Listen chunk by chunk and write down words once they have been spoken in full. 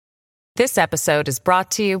This episode is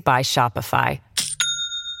brought to you by Shopify.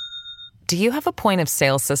 Do you have a point of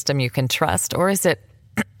sale system you can trust, or is it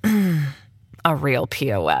a real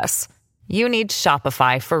POS? You need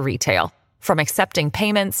Shopify for retail. From accepting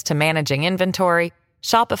payments to managing inventory,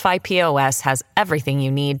 Shopify POS has everything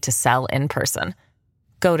you need to sell in person.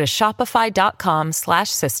 Go to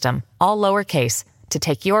shopify.com/system, all lowercase, to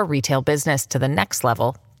take your retail business to the next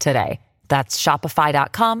level today. That's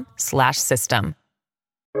shopify.com/system.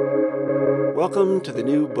 Welcome to the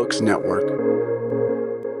New Books Network.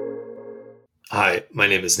 Hi, my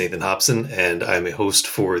name is Nathan Hobson, and I'm a host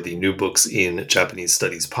for the New Books in Japanese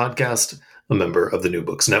Studies podcast, a member of the New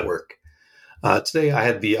Books Network. Today, I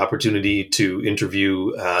had the opportunity to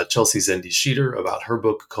interview Chelsea Zendy-Sheeter about her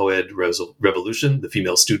book, Co-ed Revolution, The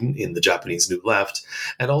Female Student in the Japanese New Left,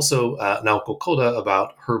 and also Naoko Koda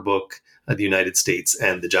about her book, The United States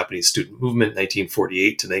and the Japanese Student Movement,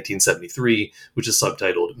 1948 to 1973, which is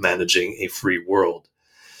subtitled Managing a Free World.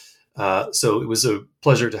 So it was a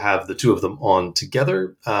pleasure to have the two of them on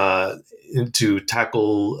together to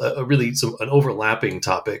tackle an overlapping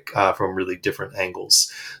topic from really different angles.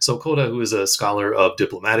 So Koda, who is a scholar of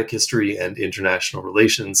diplomatic history and international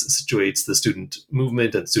relations, situates the student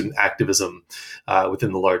movement and student activism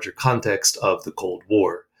within the larger context of the Cold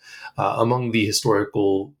War. Among the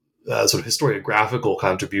historiographical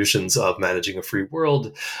contributions of Managing a Free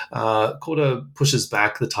World, Koda pushes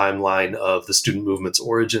back the timeline of the student movement's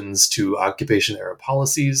origins to occupation-era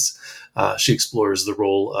policies. She explores the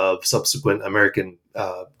role of subsequent American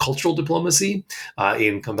cultural diplomacy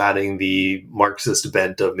in combating the Marxist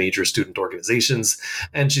bent of major student organizations,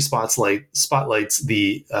 and she spotlights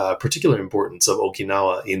the particular importance of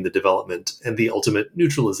Okinawa in the development and the ultimate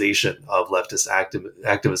neutralization of leftist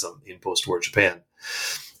activism in post-war Japan.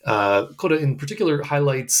 Koda in particular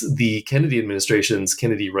highlights the Kennedy administration's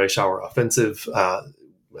Kennedy-Reischauer offensive,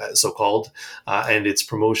 so-called, and its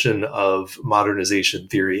promotion of modernization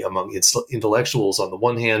theory among intellectuals on the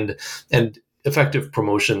one hand, and effective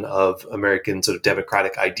promotion of American sort of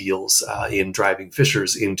democratic ideals in driving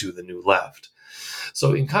fissures into the New Left.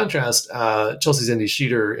 So in contrast, Chelsea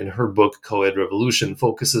Zendy-Sheeter in her book, Co-ed Revolution,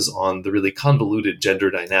 focuses on the really convoluted gender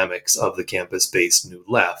dynamics of the campus-based New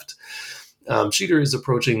Left. Sheeter is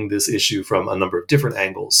approaching this issue from a number of different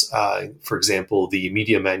angles. For example, the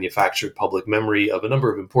media-manufactured public memory of a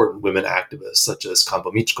number of important women activists, such as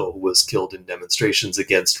Kanbo Michiko, who was killed in demonstrations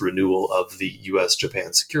against renewal of the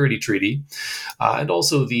U.S.-Japan Security Treaty, and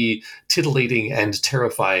also the titillating and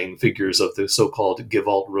terrifying figures of the so-called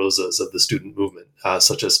Gewalt Rosas of the student movement,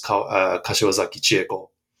 such as Kashiwazaki Chieko.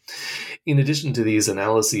 In addition to these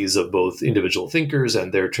analyses of both individual thinkers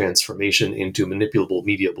and their transformation into manipulable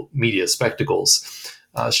media spectacles,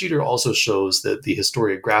 Sheeter also shows that the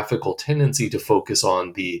historiographical tendency to focus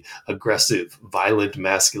on the aggressive, violent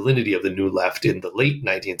masculinity of the New Left in the late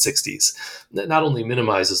 1960s not only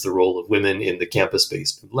minimizes the role of women in the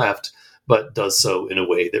campus-based New Left, but does so in a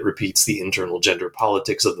way that repeats the internal gender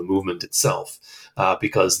politics of the movement itself.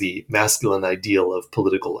 Because the masculine ideal of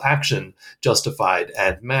political action justified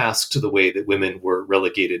and masked the way that women were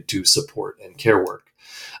relegated to support and care work.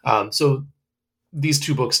 So these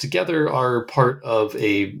two books together are part of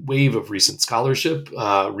a wave of recent scholarship,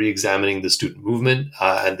 re-examining the student movement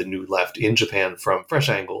and the New Left in Japan from fresh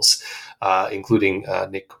angles, including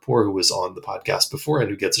Nick Kapoor, who was on the podcast before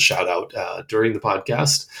and who gets a shout out during the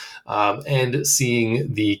podcast, and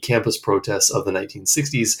seeing the campus protests of the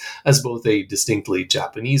 1960s as both a distinctly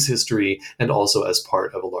Japanese history and also as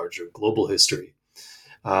part of a larger global history.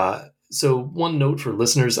 So one note for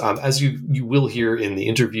listeners, as you will hear in the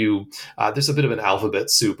interview, there's a bit of an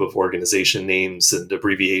alphabet soup of organization names and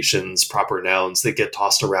abbreviations, proper nouns that get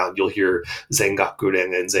tossed around. You'll hear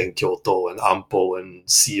Zengakuren and Zenkyoto and Ampo and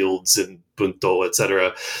Sealds and Bunto,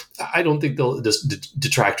 etc. I don't think they'll just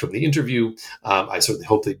detract from the interview. I certainly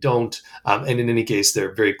hope they don't. And in any case,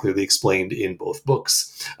 they're very clearly explained in both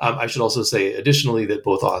books. I should also say, additionally, that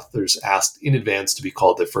both authors asked in advance to be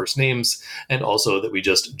called their first names, and also that we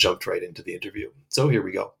just jumped right into the interview. So here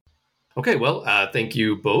we go. Okay, well, thank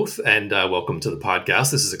you both, and welcome to the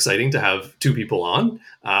podcast. This is exciting to have two people on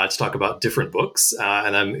to talk about different books,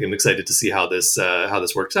 and I'm excited to see how this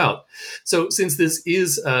works out. So, since this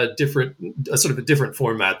is a sort of a different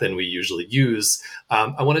format than we usually use,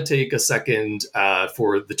 I want to take a second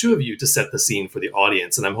for the two of you to set the scene for the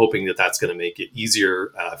audience, and I'm hoping that that's going to make it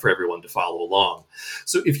easier for everyone to follow along.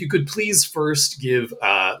 So, if you could please first give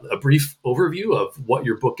a brief overview of what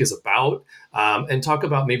your book is about, and talk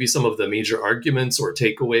about maybe some of the major arguments or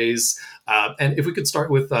takeaways. And if we could start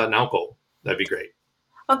with Naoko, that'd be great.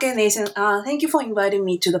 Okay, Nathan, thank you for inviting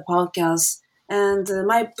me to the podcast. And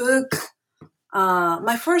my book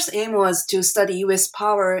my first aim was to study U.S.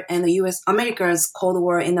 power and the U.S. America's Cold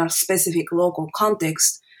War in a specific local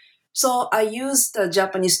context. So I used the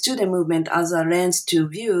Japanese student movement as a lens to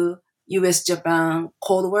view U.S.-Japan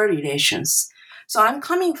Cold War relations. So I'm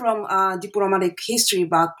coming from a diplomatic history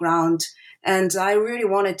background, and I really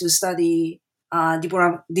wanted to study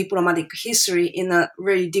diplomatic history in a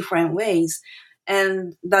really different ways.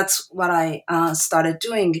 And that's what I started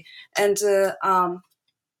doing. And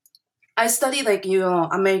I studied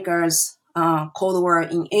America's Cold War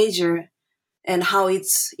in Asia and how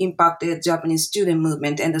it's impacted Japanese student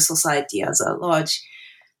movement and the society as a large.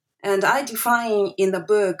 And I define in the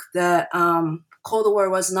book that Cold War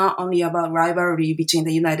was not only about rivalry between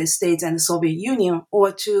the United States and the Soviet Union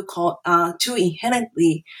or two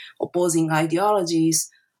inherently opposing ideologies,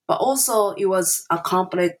 but also it was a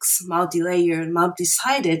complex, multi-layered,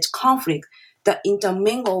 multi-sided conflict that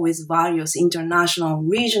intermingled with various international,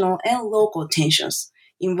 regional, and local tensions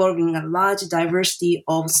involving a large diversity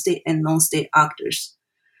of state and non-state actors.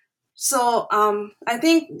 So I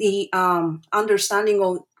think the understanding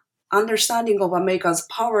of America's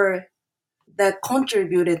power that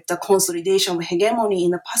contributed the consolidation of hegemony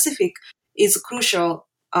in the Pacific is a crucial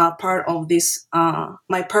part of this,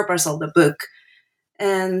 my purpose of the book.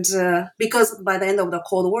 And because by the end of the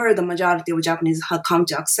Cold War, the majority of Japanese had come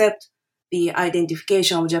to accept the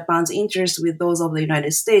identification of Japan's interests with those of the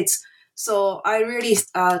United States. So I really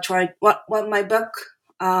tried, what my book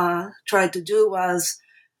tried to do was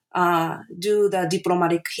do the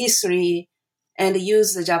diplomatic history and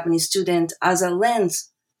use the Japanese student as a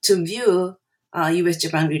lens to view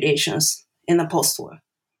U.S.-Japan relations in the post-war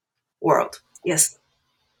world. Yes.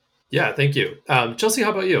 Yeah, thank you. Chelsea,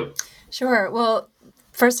 how about you? Sure. Well,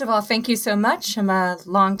 first of all, thank you so much. I'm a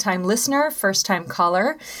longtime listener, first-time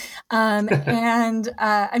caller. And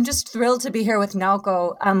I'm just thrilled to be here with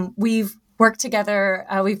Naoko. We've worked together.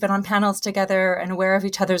 We've been on panels together and aware of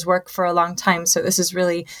each other's work for a long time. So this is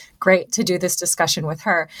really great to do this discussion with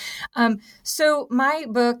her. So my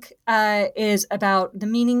book is about the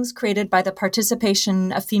meanings created by the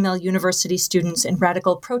participation of female university students in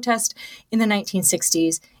radical protest in the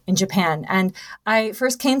 1960s in Japan. And I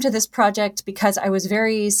first came to this project because I was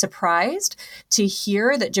very surprised to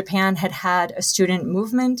hear that Japan had had a student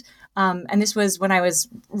movement. And this was when I was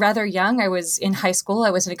rather young. I was in high school. I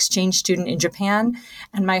was an exchange student in Japan.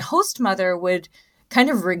 And my host mother would kind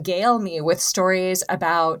of regale me with stories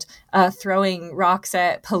about throwing rocks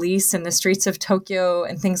at police in the streets of Tokyo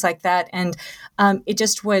and things like that. And it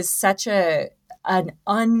just was such an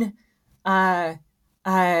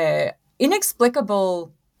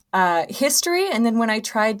inexplicable history. And then when I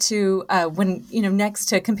tried to, next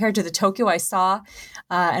to compare to the Tokyo I saw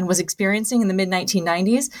and was experiencing in the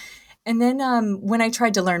mid-1990s, and then when I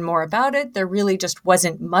tried to learn more about it, there really just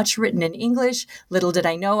wasn't much written in English. Little did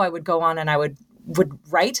I know I would go on and I would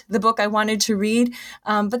write the book I wanted to read.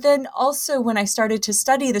 But then also when I started to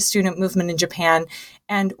study the student movement in Japan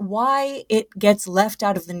and why it gets left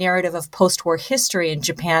out of the narrative of post-war history in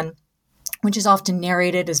Japan, which is often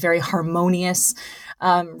narrated as very harmonious,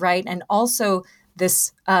 right? And also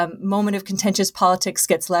this moment of contentious politics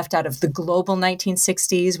gets left out of the global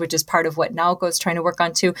 1960s, which is part of what Naoko is trying to work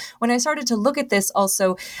on too. When I started to look at this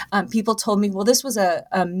also, people told me, well, this was a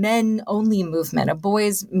men-only movement, a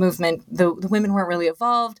boys' movement. The women weren't really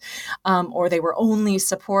involved, or they were only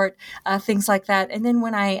support, things like that. And then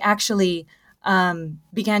when I actually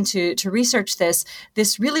began to research this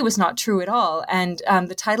really was not true at all. And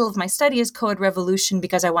the title of my study is Co-ed Revolution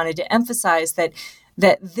because I wanted to emphasize that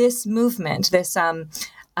this movement, this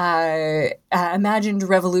imagined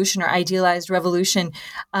revolution or idealized revolution,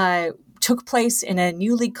 took place in a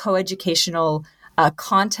newly coeducational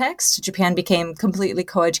context. Japan became completely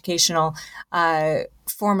coeducational.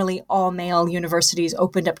 Formerly, all male universities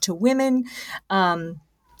opened up to women.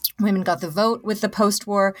 Women got the vote with the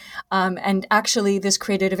post-war, and actually this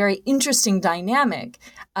created a very interesting dynamic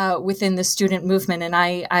within the student movement. And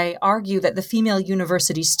I argue that the female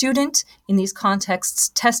university student in these contexts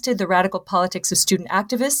tested the radical politics of student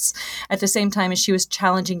activists at the same time as she was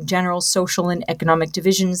challenging general social and economic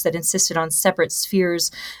divisions that insisted on separate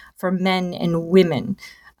spheres for men and women.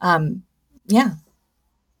 Yeah,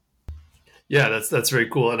 that's very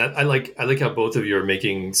cool, and I like how both of you are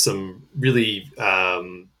making some really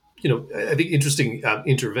I think interesting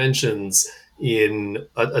interventions in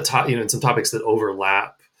in some topics that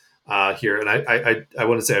overlap here. And I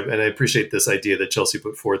want to say, and I appreciate this idea that Chelsea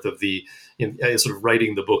put forth of sort of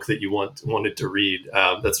writing the book that you wanted to read.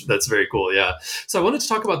 That's very cool. Yeah. So I wanted to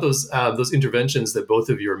talk about those interventions that both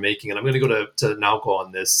of you are making, and I'm going to go to Naoko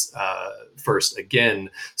on this first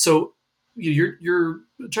again. So you're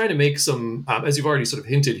trying to make some, as you've already sort of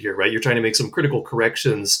hinted here, right? You're trying to make some critical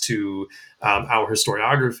corrections to our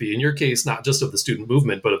historiography. In your case, not just of the student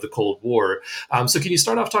movement, but of the Cold War. So can you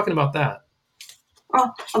start off talking about that?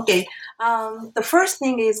 Oh, okay. The first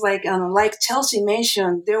thing is like Chelsea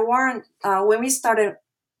mentioned, there weren't when we started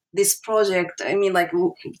this project. I mean, like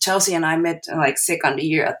Chelsea and I met like second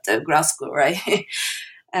year at the grad school, right?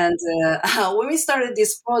 And when we started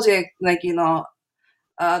this project, like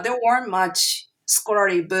there weren't much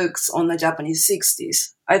scholarly books on the Japanese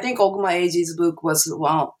 60s. I think Oguma Eiji's book was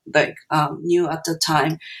new at the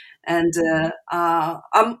time. And a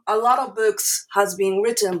lot of books has been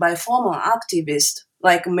written by former activists,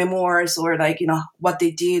 like memoirs or what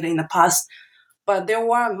they did in the past. But there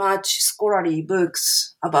weren't much scholarly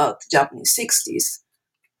books about the Japanese 60s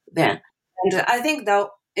then. And I think that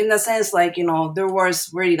in a sense, there was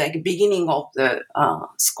really beginning of the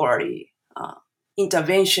scholarly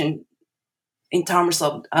intervention in terms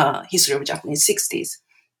of history of Japanese 60s.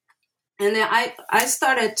 And then I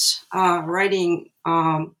started writing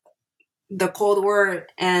the Cold War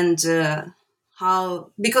and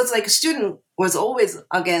how, because student was always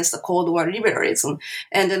against the Cold War liberalism.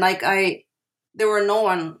 And then there were no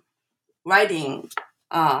one writing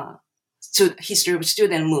to history of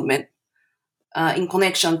student movement in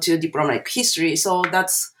connection to diplomatic history. So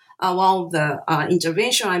that's one of the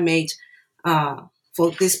intervention I made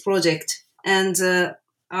for this project. And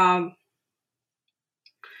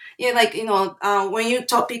when you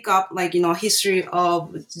pick up history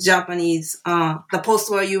of Japanese, the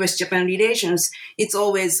post-war U.S.-Japan relations, it's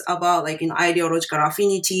always about ideological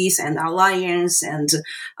affinities and alliance and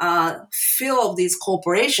feel of these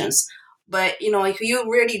corporations. But if you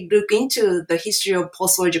really look into the history of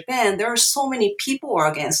post-war Japan, there are so many people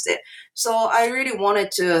against it. So I really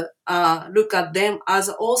wanted to look at them as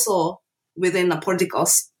also within a political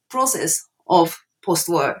process of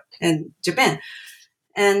post-war and Japan.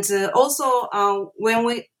 And also,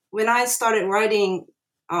 when I started writing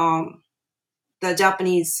the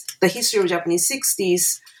history of Japanese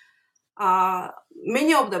 60s,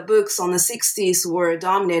 many of the books on the 60s were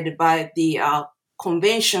dominated by the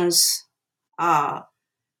conventions,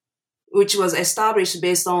 which was established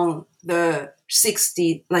based on the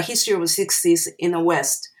history of the 60s in the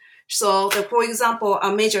West. So, for example,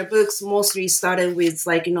 major books mostly started with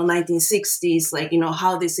 1960s,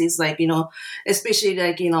 how this is especially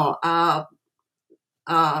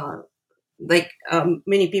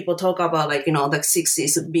many people talk about the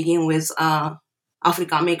 60s begin with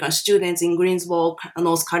African American students in Greensboro,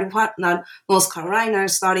 North Carolina,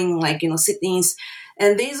 starting sit-ins,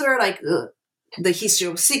 and these are the history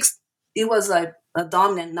of it was a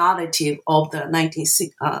dominant narrative of the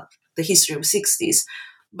history of 60s.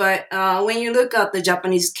 But when you look at the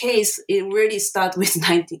Japanese case, it really starts with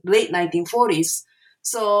late 1940s.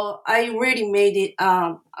 So I really made it.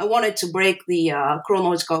 I wanted to break the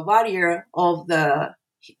chronological barrier of the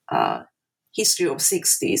history of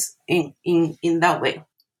 60s in that way.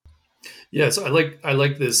 Yeah, so I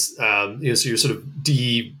like this. So you're sort of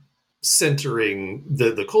de-centering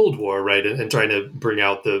the Cold War, right, and trying to bring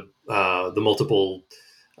out the multiple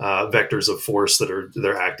vectors of force that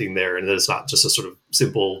are acting there, and that it's not just a sort of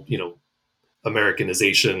simple,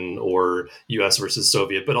 Americanization or U.S. versus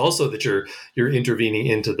Soviet, but also that you're intervening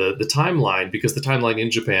into the timeline, because the timeline in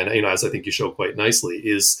Japan, as I think you show quite nicely,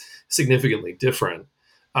 is significantly different.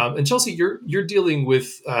 And Chelsea, you're dealing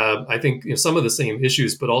with I think some of the same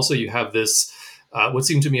issues, but also you have this what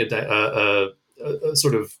seemed to me a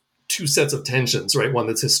sort of two sets of tensions, right? One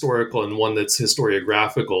that's historical and one that's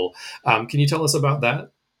historiographical. Can you tell us about that?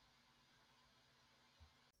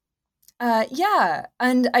 Yeah,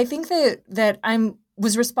 and I think that I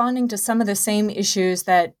was responding to some of the same issues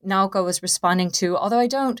that Naoko was responding to, although I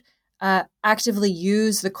don't actively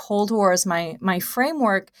use the Cold War as my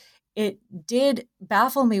framework. It did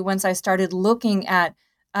baffle me once I started looking at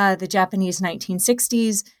the Japanese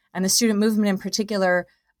 1960s and the student movement in particular,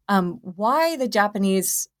 why the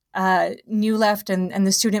Japanese New Left and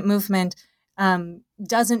the student movement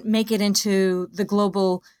doesn't make it into the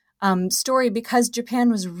global story, because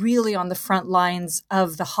Japan was really on the front lines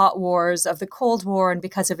of the hot wars, of the Cold War, and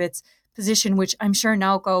because of its position, which I'm sure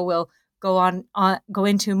Naoko will go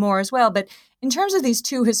into more as well. But in terms of these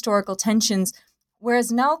two historical tensions,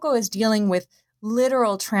 whereas Naoko is dealing with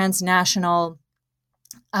literal transnational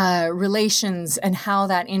relations and how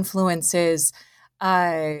that influences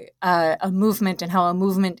a movement and how a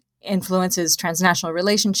movement influences transnational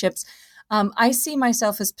relationships, I see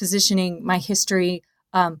myself as positioning my history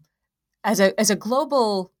as a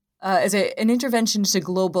global, as an intervention to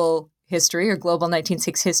global history or global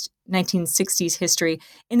 1960s history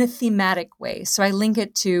in a thematic way. So I link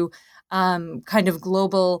it to kind of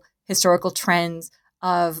global historical trends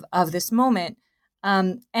of this moment.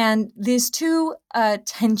 And these two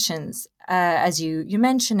tensions, as you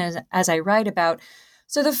mentioned, as I write about.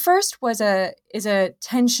 So the first is a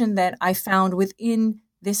tension that I found within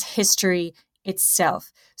this history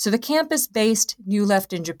itself. So the campus-based New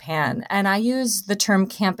Left in Japan, and I use the term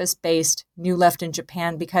campus-based New Left in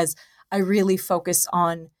Japan because I really focus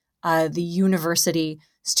on the university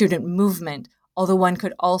student movement, although one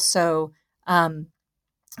could also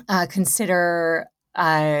consider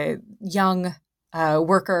young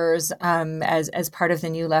workers as part of the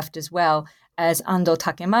New Left as well, as Ando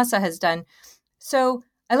Takemasa has done. So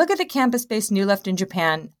I look at the campus-based New Left in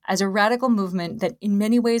Japan as a radical movement that in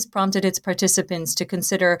many ways prompted its participants to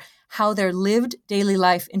consider how their lived daily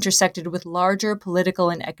life intersected with larger political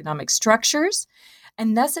and economic structures,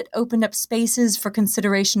 and thus it opened up spaces for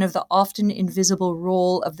consideration of the often invisible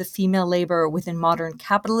role of the female labor within modern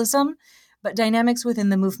capitalism, but dynamics within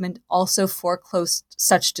the movement also foreclosed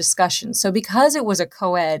such discussions. So because it was a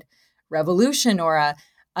co-ed revolution or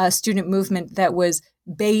a student movement that was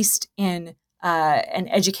based in and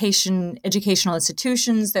educational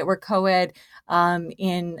institutions that were co-ed,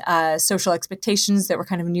 in social expectations that were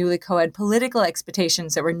kind of newly co-ed, political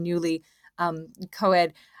expectations that were newly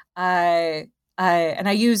co-ed. And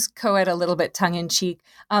I use co-ed a little bit tongue-in-cheek.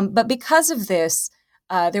 But because of this,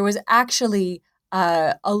 there was actually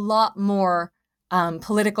a lot more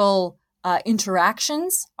political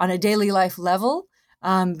interactions on a daily life level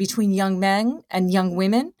between young men and young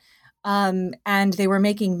women. And they were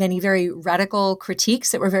making many very radical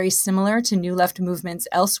critiques that were very similar to New Left movements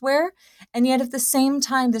elsewhere. And yet at the same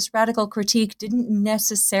time, this radical critique didn't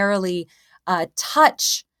necessarily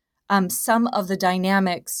touch some of the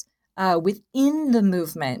dynamics within the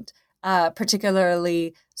movement,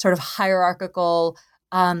 particularly sort of hierarchical,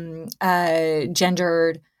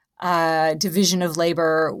 gendered division of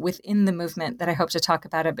labor within the movement that I hope to talk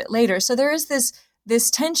about a bit later. So there is this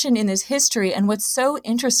tension in this history. And what's so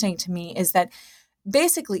interesting to me is that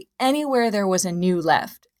basically anywhere there was a New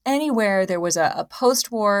Left, anywhere there was a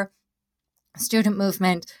post-war student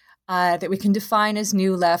movement that we can define as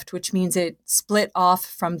New Left, which means it split off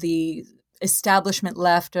from the establishment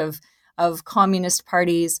left of communist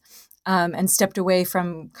parties and stepped away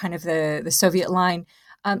from kind of the Soviet line.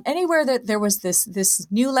 Anywhere that there was this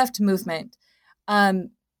New Left movement,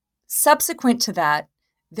 subsequent to that,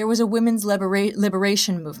 there was a women's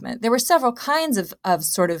liberation movement. There were several kinds of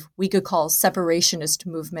sort of, we could call separationist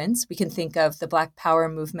movements. We can think of the Black Power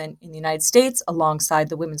movement in the United States alongside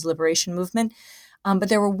the women's liberation movement. But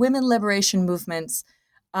there were women liberation movements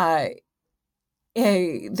that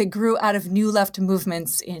grew out of New Left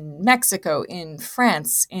movements in Mexico, in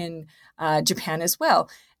France, in Japan as well.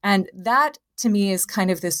 And that, to me, is kind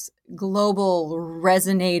of this global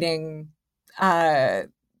resonating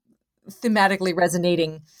thematically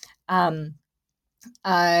resonating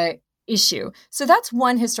issue. So that's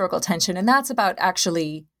one historical tension, and that's about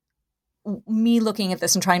actually me looking at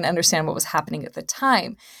this and trying to understand what was happening at the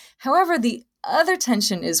time. However, the other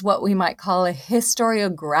tension is what we might call a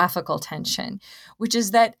historiographical tension, which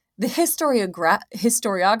is that the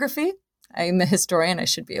historiography, I'm a historian, I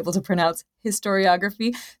should be able to pronounce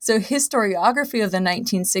historiography. So historiography of the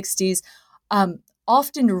 1960s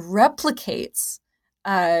often replicates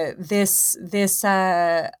an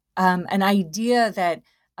idea that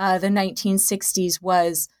the 1960s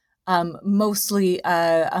was mostly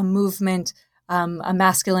a movement, a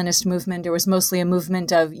masculinist movement. There was mostly a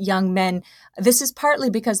movement of young men. This is partly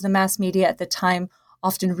because the mass media at the time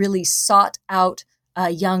often really sought out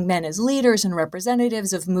young men as leaders and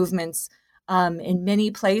representatives of movements in many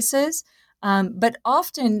places. But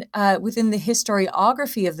often within the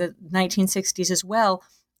historiography of the 1960s as well,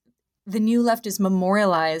 the New Left is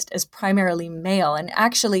memorialized as primarily male. And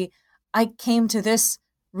actually, I came to this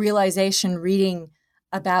realization reading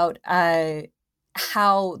about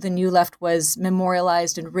how the New Left was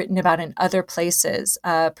memorialized and written about in other places,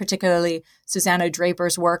 particularly Susanna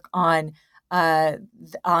Draper's work on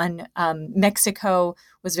Mexico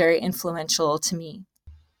was very influential to me.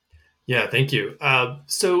 Yeah, thank you.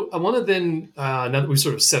 So I want to then, now that we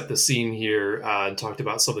sort of set the scene here and talked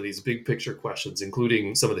about some of these big picture questions,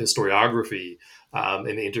 including some of the historiography and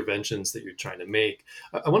the interventions that you're trying to make,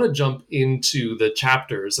 I want to jump into the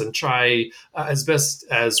chapters and try as best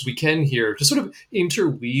as we can here to sort of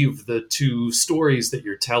interweave the two stories that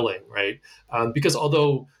you're telling, right? Because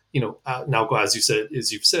although Naoko,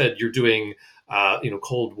 as you've said, you're doing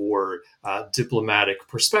Cold War diplomatic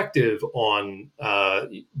perspective on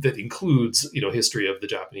that includes history of the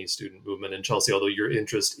Japanese student movement. And Chelsea, although your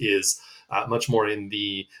interest is much more in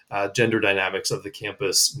the gender dynamics of the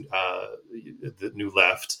campus, the New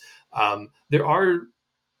Left, there are.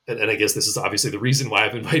 And I guess this is obviously the reason why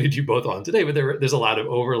I've invited you both on today, but there's a lot of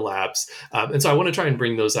overlaps. And so I want to try and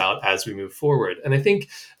bring those out as we move forward. And I think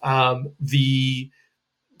the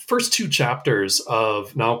first two chapters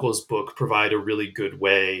of Naoko's book provide a really good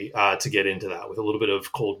way to get into that with a little bit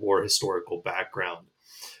of Cold War historical background.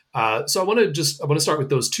 So I want to start with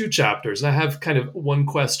those two chapters. And I have kind of one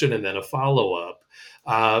question and then a follow-up.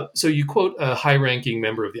 So you quote a high-ranking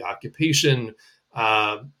member of the occupation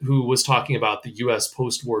who was talking about the U.S.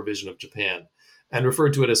 post-war vision of Japan and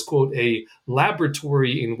referred to it as, quote, a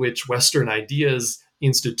laboratory in which Western ideas,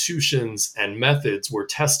 institutions, and methods were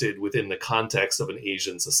tested within the context of an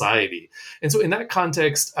Asian society. And so in that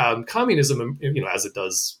context, communism, as it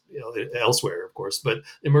does elsewhere, of course, but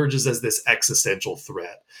emerges as this existential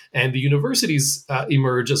threat. And the universities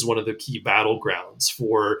emerge as one of the key battlegrounds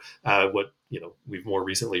for what we've more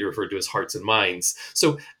recently referred to as hearts and minds.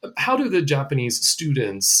 So how do the Japanese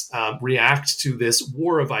students react to this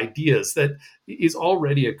war of ideas that is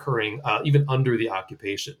already occurring even under the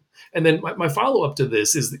occupation? And then my follow-up to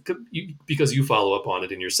this is because you follow up on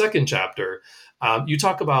it in your second chapter, you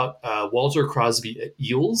talk about Walter Crosby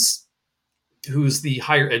Eels, who's the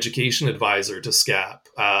higher education advisor to SCAP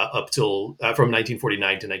up till from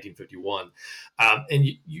 1949 to 1951. And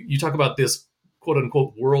you talk about this quote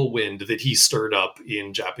unquote whirlwind that he stirred up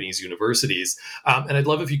in Japanese universities. And I'd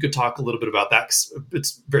love if you could talk a little bit about that.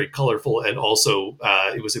 It's very colorful. And also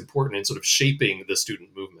it was important in sort of shaping the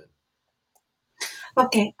student movement.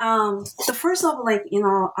 Okay. So first of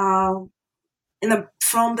all,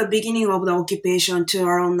 from the beginning of the occupation to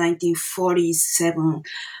around 1947,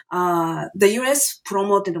 the U.S.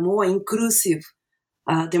 promoted a more inclusive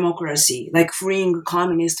democracy, like freeing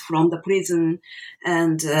communists from the prison,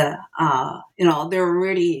 and they're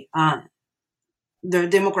really the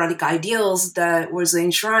democratic ideals that was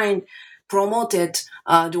enshrined, promoted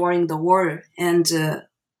during the war and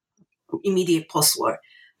immediate post-war.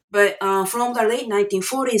 But from the late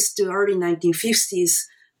 1940s to early 1950s,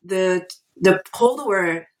 the Cold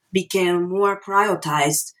War became more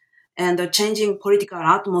prioritized, and the changing political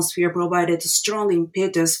atmosphere provided strong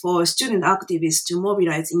impetus for student activists to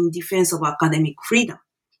mobilize in defense of academic freedom.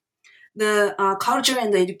 The culture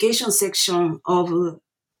and education section of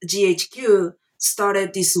GHQ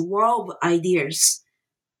started this war of ideas,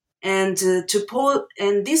 and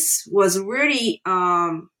this was really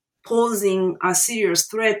posing a serious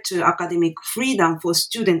threat to academic freedom for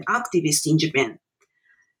student activists in Japan.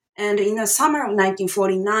 And in the summer of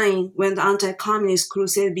 1949, when the anti-communist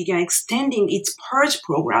crusade began extending its purge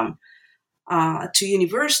program to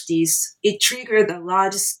universities, it triggered a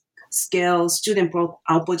large-scale student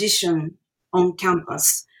opposition on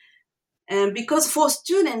campus. And because for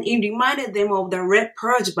students, it reminded them of the Red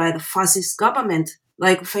Purge by the fascist government,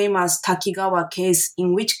 like famous Takigawa case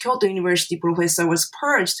in which Kyoto University professor was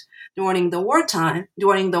purged during the war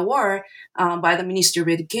by the Ministry of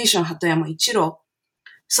Education, Hatoyama Ichiro.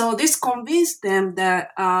 So this convinced them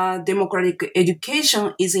that democratic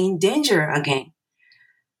education is in danger again.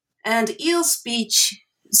 And Eel's speech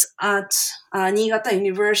at Niigata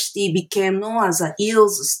University became known as the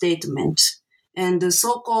Eel's Statement, and the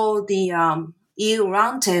so-called Eel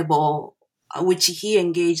Roundtable, which he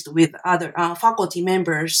engaged with other faculty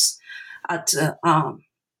members at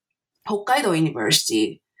Hokkaido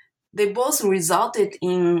University. They both resulted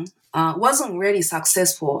in wasn't really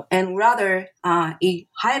successful, and rather it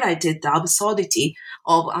highlighted the absurdity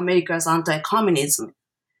of America's anti-communism.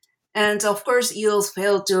 And of course, Eels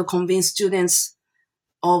failed to convince students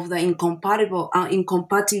of the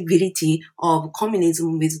incompatibility of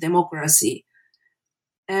communism with democracy.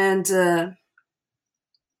 And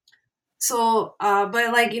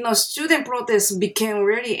student protests became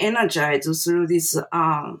really energized through this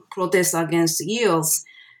protest against Eels.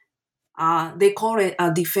 They call it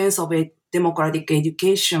a defense of a democratic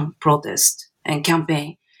education protest and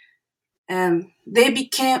campaign. And they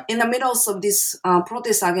became, in the middle of this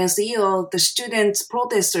protest against EEL, the student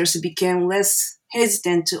protesters became less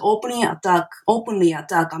hesitant to openly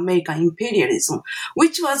attack American imperialism,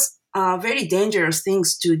 which was very dangerous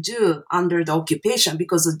things to do under the occupation,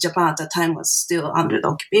 because Japan at the time was still under the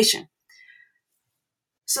occupation.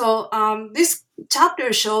 So this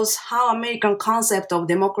chapter shows how American concept of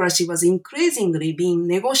democracy was increasingly being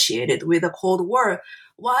negotiated with the Cold War,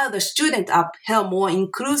 while the student upheld more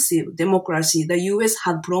inclusive democracy the U.S.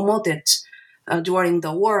 had promoted during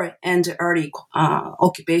the war and early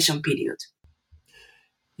occupation period.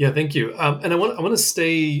 Yeah, thank you. And I want to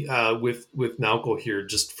stay with Naoko here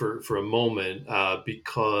just for a moment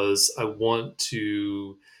because I want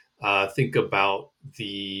to think about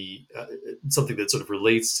the something that sort of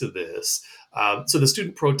relates to this. So the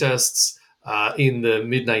student protests in the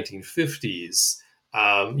mid 1950s.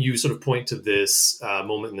 You sort of point to this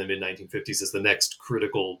moment in the mid 1950s as the next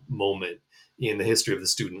critical moment in the history of the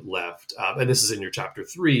student left. And this is in your chapter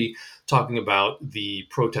 3, talking about the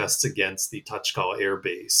protests against the Tachikawa Air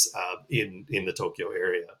Base in the Tokyo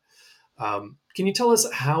area. Can you tell us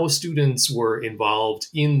how students were involved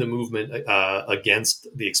in the movement against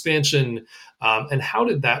the expansion, and how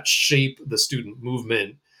did that shape the student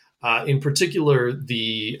movement? In particular,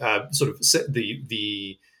 the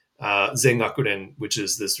Zengakuren, which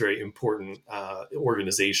is this very important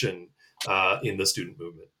organization in the student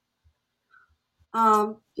movement.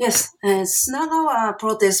 Yes, Tsunagawa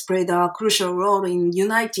protest played a crucial role in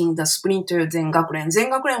uniting the splintered Zengakuren.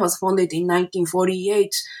 Zengakuren was founded in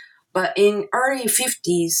 1948, but in early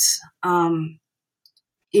 50s,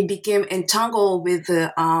 it became entangled with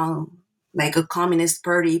like a communist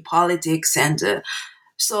party politics, and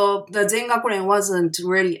so the Zengakuren wasn't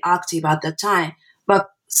really active at the time. But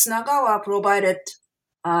Tsunagawa provided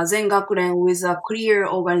Zengakuren with a clear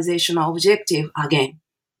organizational objective again.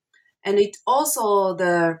 And it also,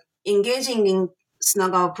 the engaging in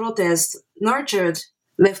Tsunagawa protests nurtured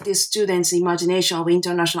leftist students' imagination of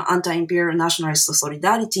international anti-imperial nationalist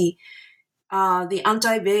solidarity. The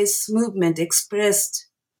anti-base movement expressed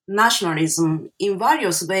nationalism in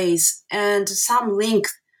various ways, and some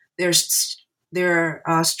linked their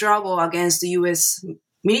struggle against the U.S.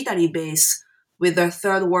 military base with the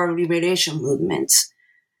Third World Liberation movement.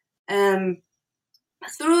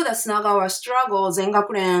 Through the Tsunagawa struggle,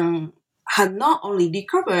 Zengakuren had not only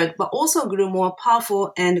recovered, but also grew more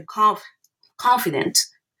powerful and confident.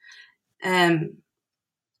 It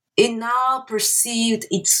now perceived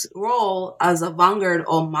its role as a vanguard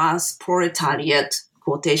of mass proletariat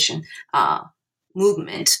quotation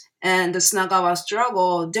movement. And the Tsunagawa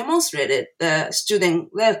struggle demonstrated the student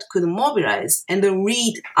left could mobilize and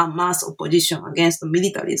lead a mass opposition against the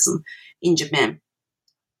militarism in Japan.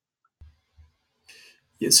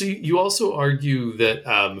 Yeah, so you also argue that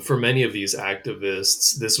for many of these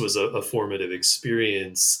activists, this was a formative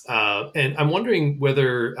experience. And I'm wondering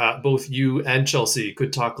whether both you and Chelsea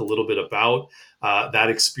could talk a little bit about that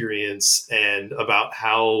experience and about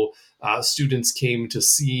how students came to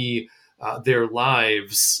see their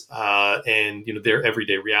lives and their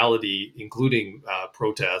everyday reality, including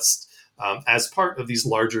protest, as part of these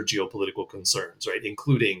larger geopolitical concerns, right?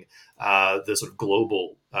 Including the sort of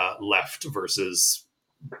global left versus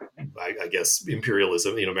I guess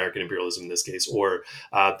imperialism, American imperialism in this case, or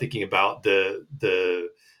thinking about the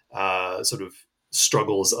sort of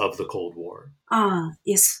struggles of the Cold War.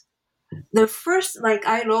 Yes. The first,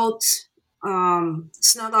 I wrote,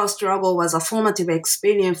 Tsunagawa struggle was a formative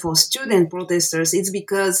experience for student protesters. It's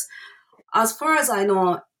because, as far as I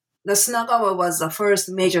know, the Tsunagawa was the first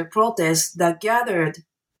major protest that gathered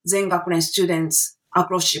Zengakuren students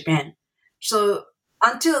across Japan. So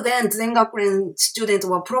until then, Zengakuren students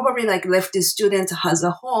were probably like leftist students as a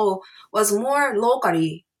whole, was more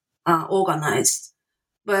locally organized.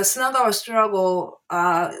 But Tsunagawa struggle,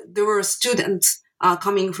 there were students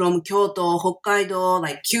coming from Kyoto, Hokkaido,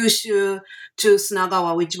 like Kyushu to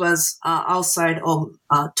Tsunagawa, which was outside of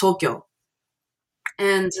Tokyo.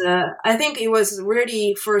 And I think it was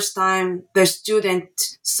really first time the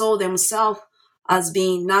students saw themselves as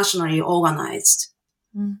being nationally organized.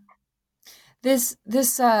 Mm. This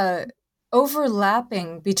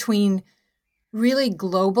overlapping between really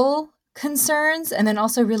global concerns and then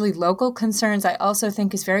also really local concerns, I also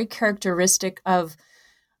think is very characteristic of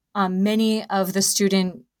many of the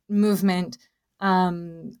student movement,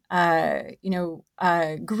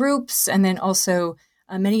 groups, and then also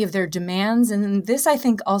many of their demands. And this, I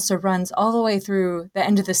think, also runs all the way through the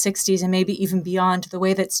end of the 60s and maybe even beyond, the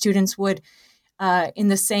way that students would, in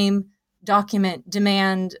the same document,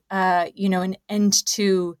 demand, an end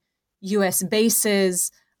to U.S.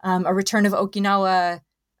 bases, a return of Okinawa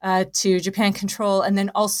to Japan control, and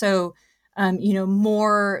then also,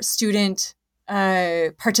 more student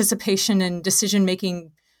participation in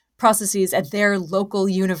decision-making processes at their local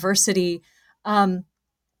university. And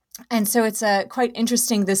so it's quite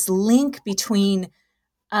interesting, this link between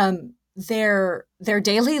their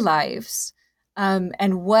daily lives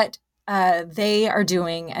and what they are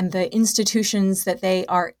doing and the institutions that they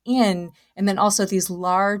are in, and then also these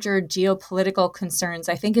larger geopolitical concerns,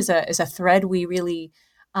 I think is a thread we really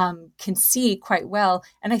can see quite well.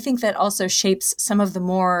 And I think that also shapes some of the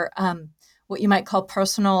more what you might call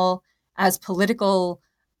personal as political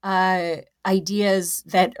ideas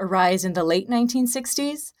that arise in the late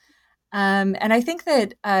 1960s. And I think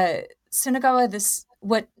that Sunagawa,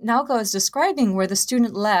 what Naoko is describing, where the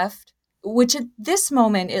student left, which at this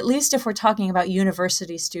moment, at least if we're talking about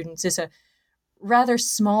university students, is a rather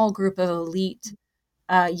small group of elite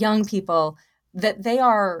young people, that they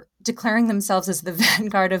are declaring themselves as the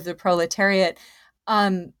vanguard of the proletariat.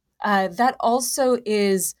 That also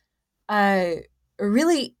is a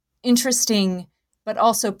really interesting but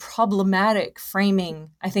also problematic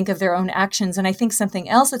framing, I think, of their own actions. And I think something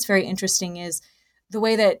else that's very interesting is the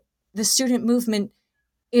way that the student movement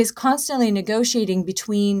is constantly negotiating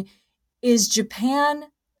between, does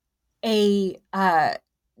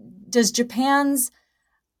Japan's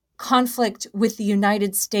conflict with the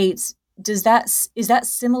United States, is that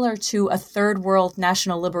similar to a third world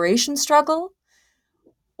national liberation struggle?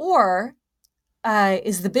 Or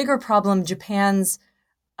is the bigger problem Japan's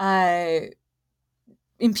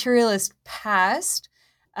imperialist past?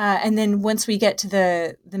 And then once we get to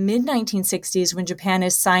the mid-1960s, when Japan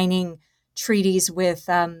is signing treaties with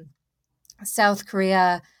South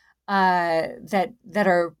Korea that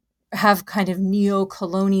have kind of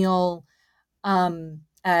neo-colonial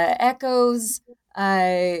echoes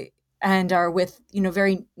and are with,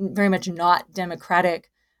 very, very much not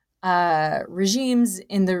democratic regimes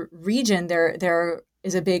in the region, there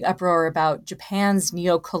is a big uproar about Japan's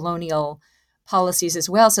neo-colonial policies as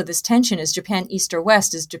well. So this tension, is Japan east or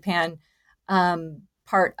west? Is Japan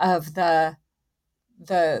part of the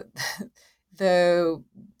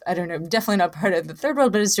I don't know, definitely not part of the third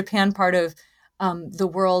world, but is Japan part of the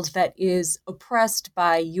world that is oppressed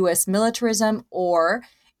by U.S. militarism, or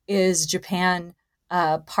is Japan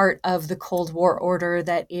part of the Cold War order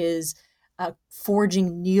that is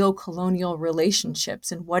forging neo-colonial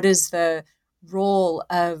relationships? And what is the role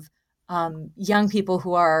of young people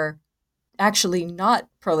who are actually not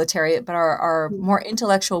proletariat, but are more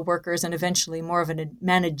intellectual workers and eventually more of a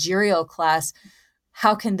managerial class?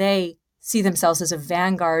 How can they see themselves as a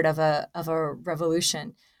vanguard of a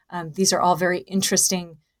revolution? These are all very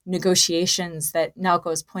interesting negotiations that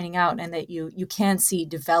Naoko is pointing out, and that you can see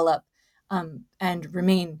develop and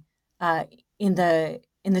remain in the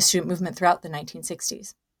student movement throughout the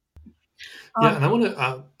 1960s. Yeah, and I want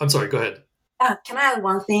to. I'm sorry. Go ahead. Can I add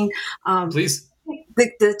one thing? Please.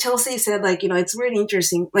 The Chelsea said, it's really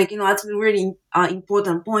interesting. That's a really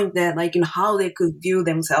important point that, how they could view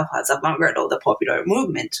themselves as a vanguard of the popular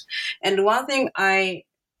movement. And one thing I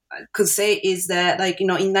could say is that, in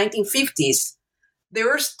 1950s, they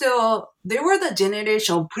were the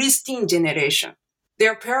generation, pristine generation.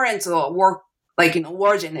 Their parents worked,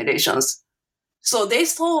 war generations. So they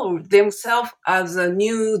saw themselves as a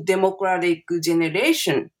new democratic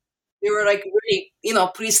generation. They were really,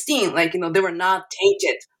 pristine, they were not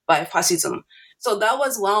tainted by fascism. So that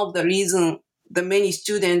was one of the reasons the many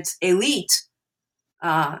students elite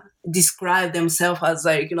describe themselves as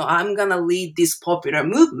I'm going to lead this popular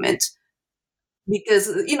movement, because,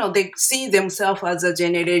 they see themselves as a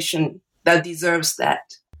generation that deserves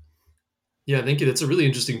that. Yeah, thank you. That's a really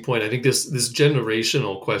interesting point. I think this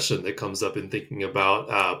generational question that comes up in thinking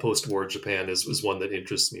about post-war Japan is one that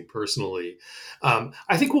interests me personally.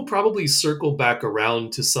 I think we'll probably circle back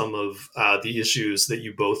around to some of the issues that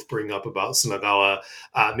you both bring up about Sunagawa,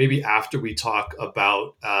 maybe after we talk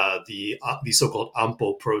about the so-called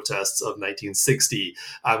Ampo protests of 1960,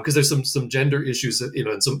 because there's some gender issues,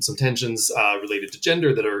 and some tensions related to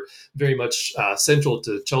gender that are very much central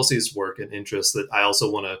to Chelsea's work and interests that I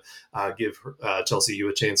also want to give Chelsea you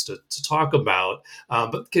a chance to talk about.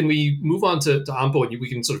 But can we move on to Ampo, and we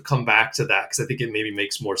can sort of come back to that, because I think it maybe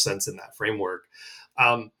makes more sense in that framework.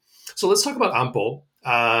 So let's talk about Ampo.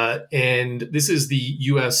 And this is the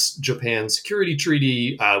U.S.-Japan Security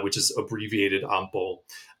Treaty, which is abbreviated Ampo.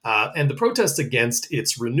 And the protests against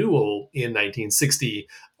its renewal in 1960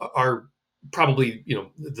 are probably,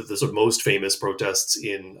 the sort of most famous protests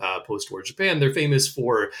in post-war Japan. They're famous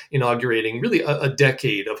for inaugurating really a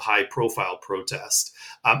decade of high-profile protest.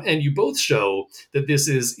 And you both show that this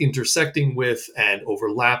is intersecting with and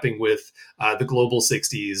overlapping with the global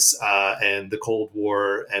 60s and the Cold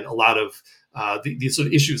War and a lot of the sort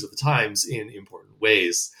of issues of the times in important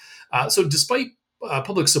ways. So despite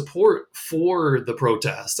public support for the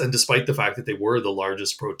protests, and despite the fact that they were the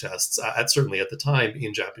largest protests, certainly at the time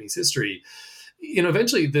in Japanese history,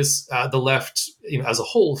 eventually the left, as a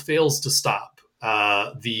whole, fails to stop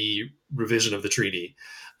the revision of the treaty.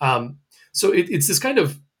 So it's this kind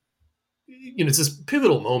of it's this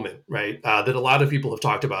pivotal moment, right, that a lot of people have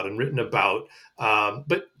talked about and written about.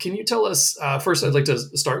 But can you tell us, first, I'd like to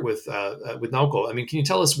start with Naoko. I mean, can you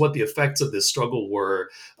tell us what the effects of this struggle were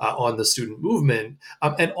on the student movement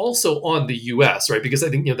and also on the U.S., right? Because I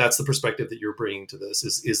think, that's the perspective that you're bringing to this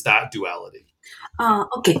is that duality.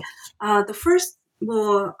 Okay. The first,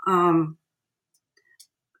 well,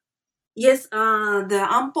 yes, the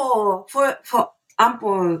AMPO, for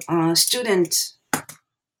AMPO student,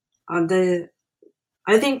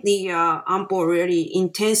 I think the AMPO really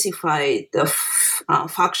intensified the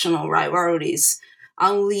factional rivalries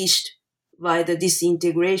unleashed by the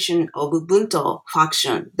disintegration of Ubuntu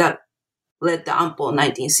faction that led the AMPO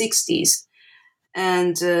 1960s.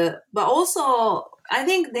 And, but also, I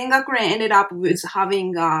think Dengakure ended up with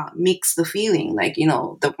having a mixed feeling. Like,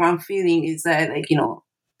 the one feeling is that, like,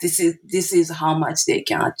 this is how much they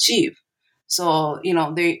can achieve. So,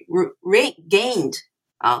 they gained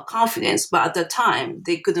confidence, but at the time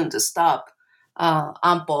they couldn't stop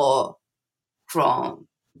AMPO from,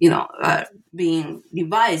 being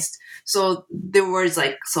revised. So there was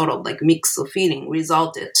like sort of like mixed feeling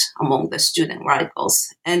resulted among the student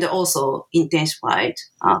radicals and also intensified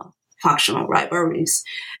factional rivalries.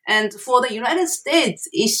 And for the United States,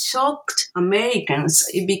 it shocked Americans.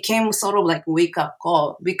 It became sort of like wake up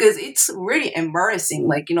call because it's really embarrassing.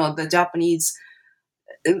 Like, the Japanese,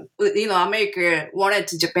 America wanted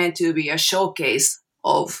Japan to be a showcase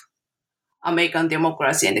of American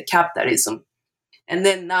democracy and capitalism. And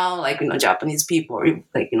then now, like, Japanese people are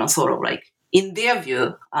like, sort of like in their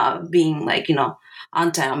view, being like,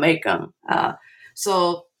 anti-American.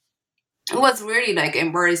 So it was really like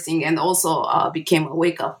embarrassing and also became a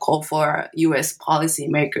wake up call for U.S.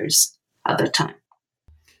 policymakers at the time.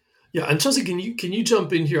 Yeah, and Chelsea, can you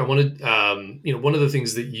jump in here? I want to, one of the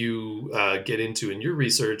things that you get into in your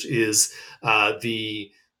research is the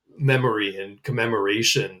memory and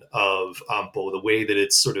commemoration of AMPO, the way that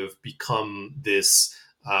it's sort of become this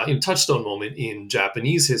touchstone moment in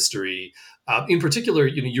Japanese history. In particular,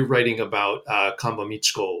 you're writing about Kamba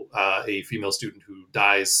Michiko, a female student who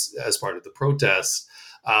dies as part of the protest.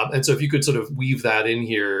 And so if you could sort of weave that in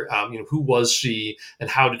here, who was she and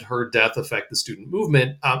how did her death affect the student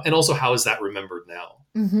movement? And also, how is that remembered now?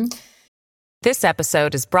 Mm-hmm. This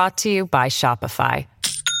episode is brought to you by Shopify.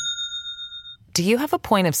 Do you have a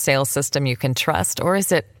point of sale system you can trust, or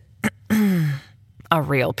is it a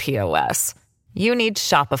real POS? You need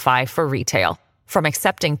Shopify for retail. From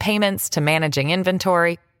accepting payments to managing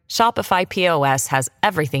inventory, Shopify POS has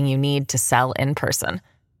everything you need to sell in person.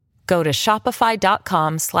 Go to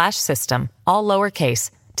shopify.com/system, all lowercase,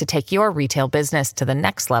 to take your retail business to the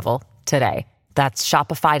next level today. That's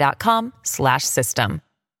shopify.com/system.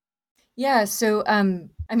 Yeah, so,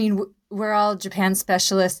 we're all Japan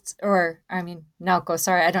specialists, Naoko,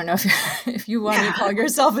 sorry, I don't know if you want to call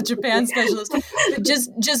yourself a Japan specialist, but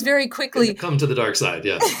just very quickly. Come to the dark side,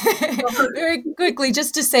 yes. Very quickly,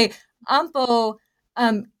 just to say, AMPO,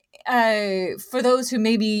 for those who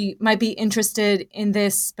might be interested in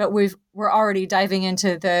this, but we're already diving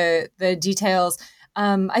into the details.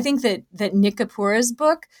 I think that Nikapura's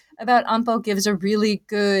book about AMPO gives a really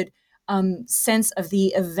good sense of the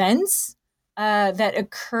events that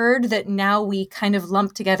occurred that now we kind of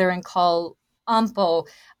lump together and call AMPO.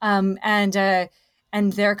 And they're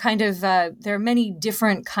there are many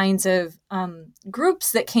different kinds of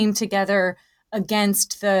groups that came together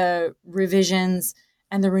against the revisions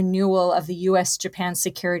and the renewal of the U.S.-Japan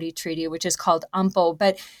Security Treaty, which is called AMPO.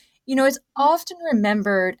 But, it's often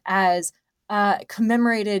remembered as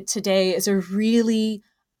commemorated today as a really,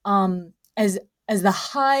 as the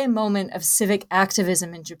high moment of civic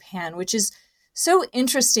activism in Japan, which is so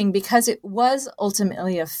interesting because it was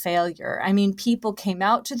ultimately a failure. I mean, people came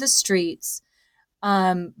out to the streets,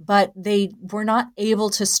 but they were not able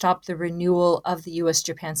to stop the renewal of the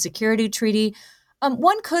U.S.-Japan Security Treaty.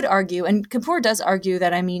 One could argue, and Kapur does argue,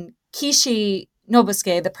 that, Kishi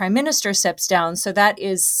Nobusuke, the prime minister, steps down, so that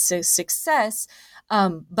is a success.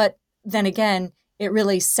 But then again, it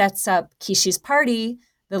really sets up Kishi's party,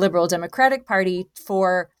 the Liberal Democratic Party,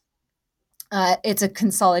 for it's a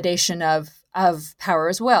consolidation of power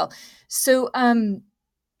as well. So AMPO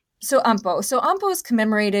is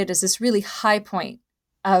commemorated as this really high point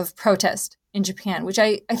of protest in Japan, which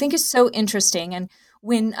I think is so interesting. And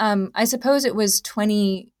when I suppose it was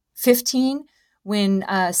 2015 when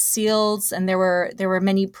SEALs, and there were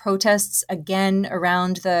many protests again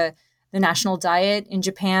around the national diet in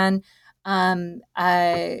Japan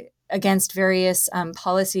against various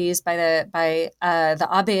policies by the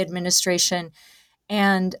Abe administration.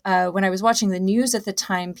 And when I was watching the news at the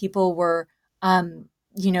time, people were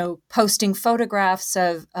posting photographs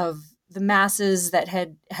of the masses that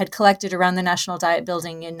had collected around the National Diet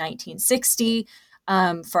building in 1960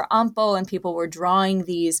 for AMPO, and people were drawing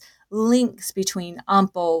these links between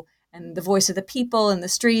AMPO and the voice of the people in the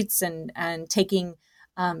streets and taking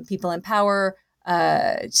people in power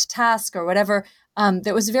to task or whatever.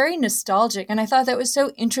 That was very nostalgic. And I thought that was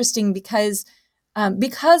so interesting because of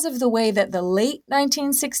the way that the late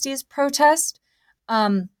 1960s protest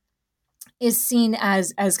is seen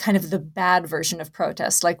as kind of the bad version of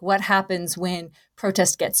protest, like what happens when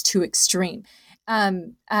protest gets too extreme.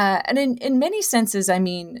 And in many senses, I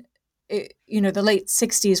mean, the late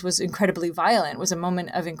 60s was incredibly violent, was a moment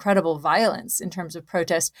of incredible violence in terms of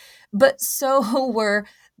protest, but so were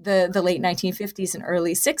the late 1950s and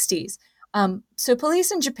early 60s. So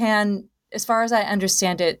police in Japan, as far as I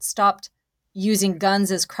understand it, stopped using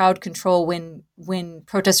guns as crowd control when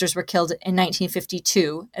protesters were killed in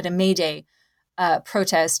 1952 at a May Day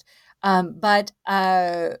protest. But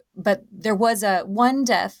there was one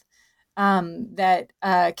death that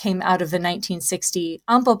came out of the 1960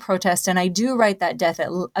 AMPO protest, and I do write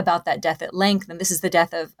about that death at length. And this is the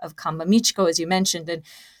death of Kamba Michiko, as you mentioned. And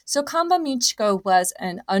so Kamba Michiko was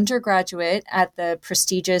an undergraduate at the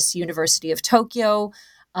prestigious University of Tokyo.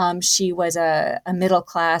 She was a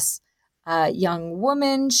middle-class young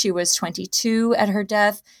woman. She was 22 at her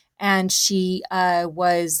death, and she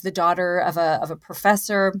was the daughter of a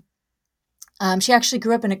professor. She actually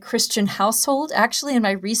grew up in a Christian household. Actually, in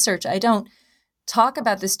my research, I don't talk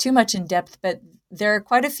about this too much in depth, but there are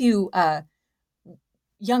quite a few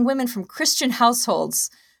young women from Christian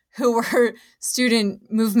households who were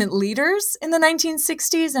student movement leaders in the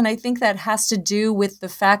 1960s. And I think that has to do with the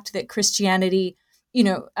fact that Christianity,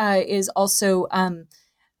 is also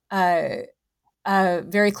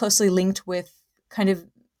very closely linked with kind of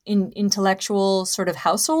intellectual sort of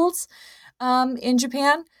households in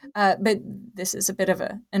Japan. But this is a bit of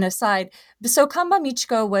an aside. So Kamba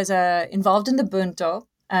Michiko was involved in the Bunto.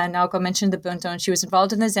 Naoko mentioned the Bunto, and she was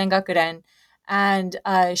involved in the Zengakuren. And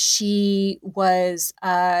she was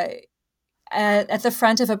at the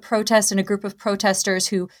front of a protest and a group of protesters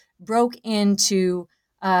who broke into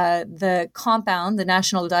the compound, the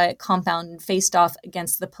National Diet compound, and faced off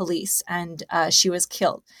against the police. And she was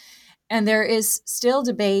killed. And there is still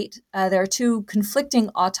debate. There are two conflicting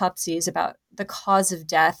autopsies about the cause of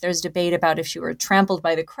death. There's debate about if she were trampled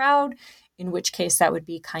by the crowd, in which case that would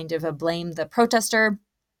be kind of a blame the protester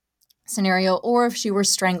scenario, or if she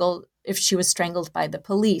was strangled by the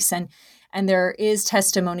police. And there is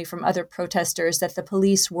testimony from other protesters that the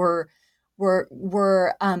police were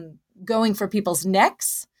going for people's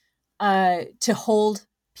necks to hold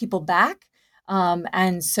people back.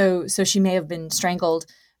 And so she may have been strangled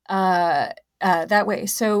that way.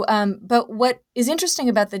 So, but what is interesting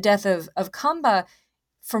about the death of Kamba,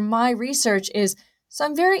 from my research, is so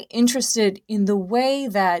I'm very interested in the way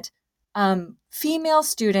that female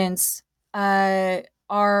students are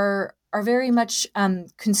very much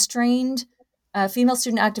constrained. Female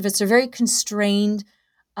student activists are very constrained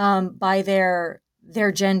by their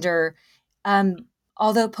gender.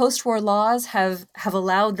 Although post-war laws have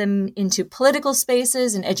allowed them into political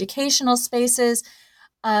spaces and educational spaces,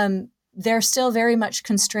 they're still very much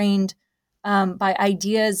constrained by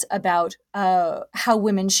ideas about how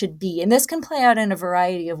women should be. And this can play out in a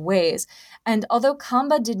variety of ways. And although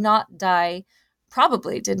Kamba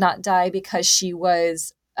probably did not die because she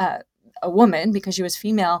was a woman, because she was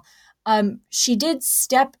female, she did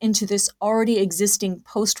step into this already existing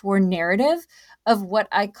post-war narrative of what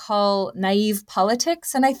I call naive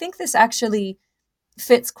politics. And I think this actually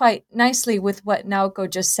fits quite nicely with what Naoko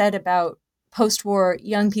just said about post-war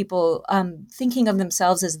young people thinking of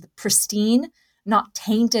themselves as the pristine, not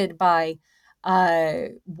tainted by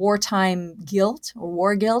wartime guilt or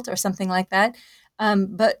war guilt or something like that.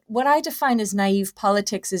 But what I define as naive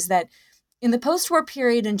politics is that in the post-war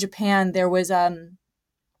period in Japan, there was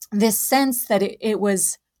this sense that it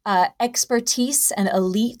was expertise and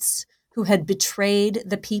elites who had betrayed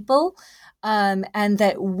the people, and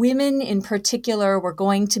that women in particular were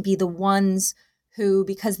going to be the ones who,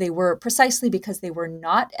 because they were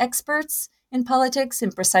not experts in politics,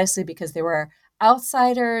 and precisely because they were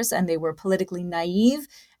outsiders and they were politically naive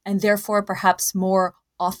and therefore perhaps more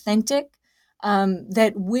authentic,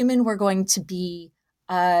 that women were going to be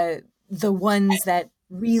the ones that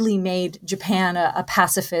really made Japan a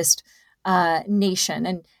pacifist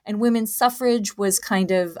nation, and women's suffrage was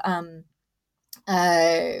kind of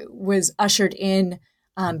was ushered in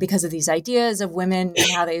because of these ideas of women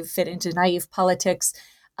and how they fit into naive politics,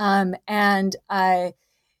 and I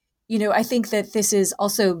think that this is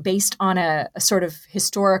also based on a sort of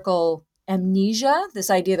historical amnesia, this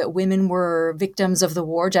idea that women were victims of the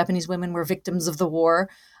war, Japanese women were victims of the war.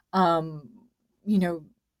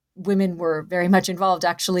 Women were very much involved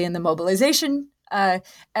actually in the mobilization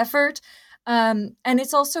effort. And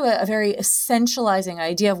it's also a very essentializing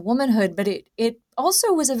idea of womanhood, but it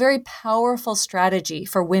also was a very powerful strategy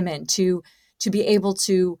for women to be able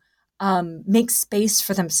to make space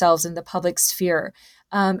for themselves in the public sphere.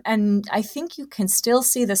 And I think you can still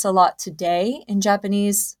see this a lot today in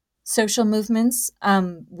Japanese social movements.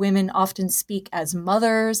 Women often speak as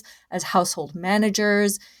mothers, as household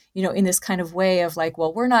managers, in this kind of way of like,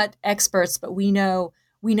 well, we're not experts, but we know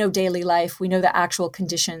daily life, we know the actual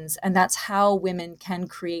conditions, and that's how women can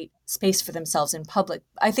create space for themselves in public.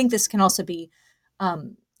 I think this can also be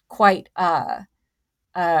quite a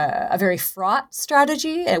very fraught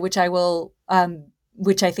strategy, which I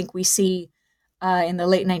think we see in the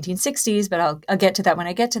late 1960s, but I'll get to that when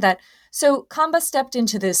I get to that. So Kamba stepped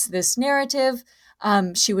into this narrative.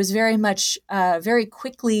 She was very much, very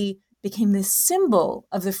quickly became this symbol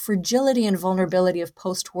of the fragility and vulnerability of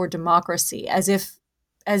post-war democracy, as if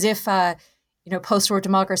post-war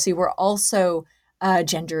democracy were also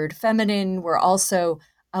gendered feminine, was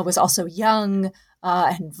also young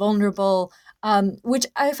and vulnerable, which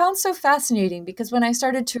I found so fascinating because when I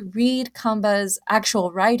started to read Kamba's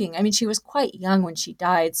actual writing, I mean, she was quite young when she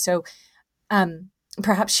died, so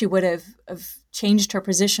perhaps she would have changed her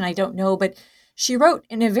position. I don't know, but she wrote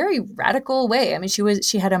in a very radical way. I mean,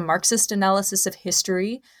 she had a Marxist analysis of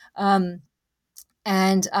history. And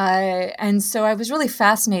so I was really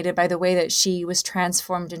fascinated by the way that she was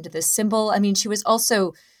transformed into this symbol. I mean, she was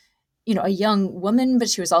also, a young woman, but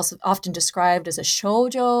she was also often described as a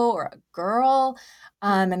shoujo or a girl.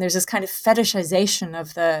 And there's this kind of fetishization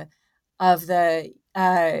of the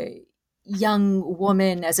young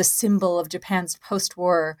woman as a symbol of Japan's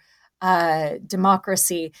post-war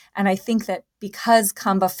democracy. And I think that because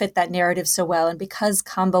Kamba fit that narrative so well, and because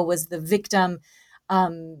Kamba was the victim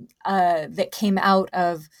that came out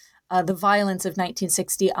of the violence of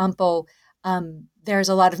 1960 Ampo, there's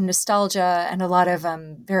a lot of nostalgia and a lot of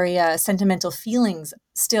very sentimental feelings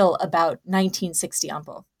still about 1960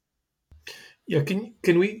 Ampo. Yeah,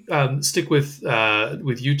 can we stick with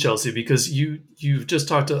you, Chelsea, because you've just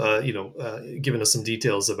talked given us some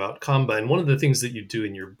details about Kamba, and one of the things that you do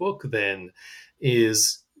in your book then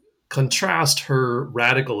is contrast her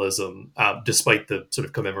radicalism, despite the sort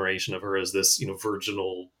of commemoration of her as this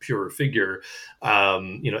virginal pure figure,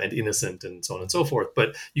 and innocent and so on and so forth.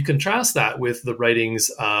 But you contrast that with the writings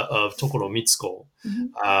of Tokoro Mitsuko,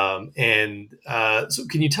 so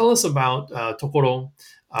can you tell us about Tokoro?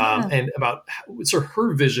 And about sort of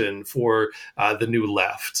her vision for the new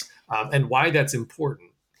left, and why that's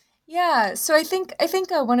important. Yeah, so I think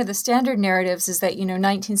one of the standard narratives is that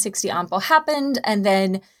 1960 Ampo happened, and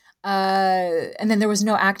then there was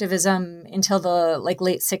no activism until the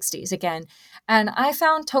late 60s again. And I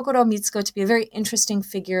found Tokoro Mitsuko to be a very interesting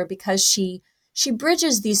figure because she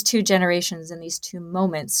bridges these two generations in these two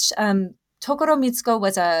moments. Tokoro Mitsuko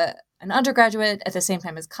was an undergraduate at the same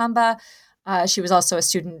time as Kamba. She was also a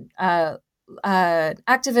student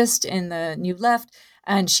activist in the New Left,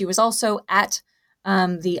 and she was also at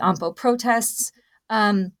the Ampo protests.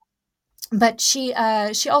 But she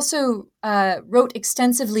also wrote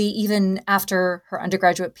extensively even after her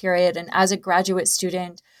undergraduate period, and as a graduate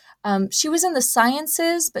student. She was in the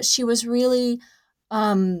sciences, but she was really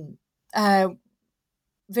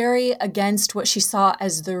very against what she saw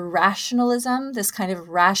as the rationalism, this kind of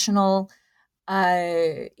rational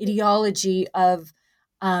ideology of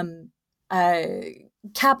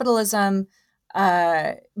capitalism,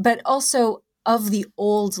 but also of the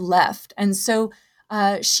old left. And so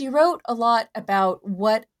she wrote a lot about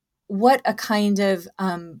what a kind of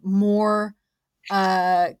more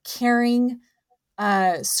caring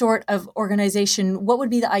sort of organization, what would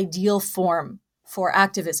be the ideal form for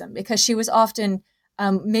activism, because she was often,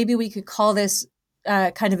 maybe we could call this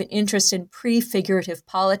kind of an interest in prefigurative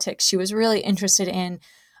politics. She was really interested in,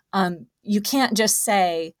 you can't just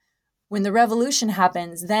say, when the revolution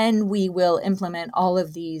happens, then we will implement all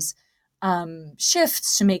of these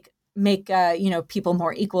shifts to make people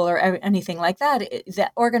more equal or anything like that.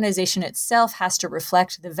 The organization itself has to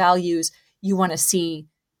reflect the values you want to see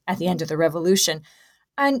at the end of the revolution.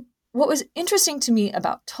 And what was interesting to me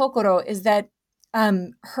about Tokoro is that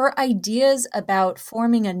her ideas about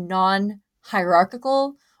forming a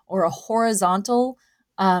non-hierarchical or a horizontal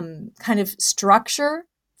kind of structure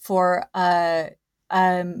for a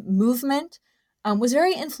movement was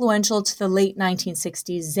very influential to the late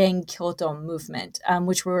 1960s Zen Kyoto movement,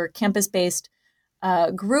 which were campus-based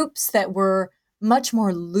groups that were much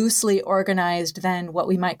more loosely organized than what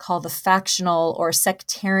we might call the factional or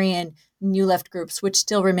sectarian New Left groups, which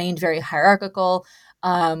still remained very hierarchical,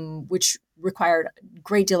 which required a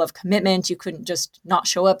great deal of commitment. You couldn't just not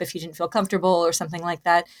show up if you didn't feel comfortable or something like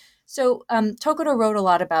that. So Tokoto wrote a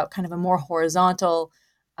lot about kind of a more horizontal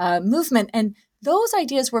movement, and those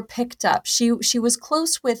ideas were picked up. She was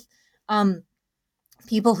close with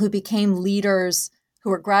people who became leaders, who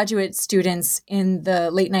were graduate students in the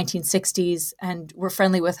late 1960s and were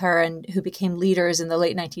friendly with her, and who became leaders in the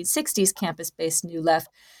late 1960s campus-based New Left.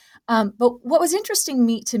 But what was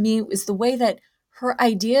interesting to me is the way that her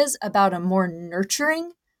ideas about a more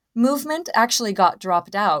nurturing movement actually got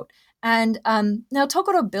dropped out. And now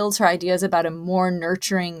Tokoto builds her ideas about a more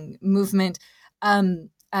nurturing movement, on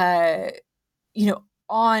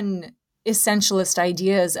essentialist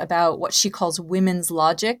ideas about what she calls women's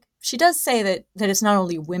logic. She does say that it's not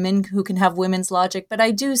only women who can have women's logic, but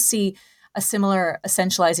I do see a similar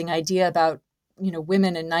essentializing idea about,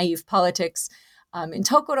 women and naive politics in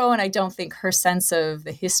Tokoto, and I don't think her sense of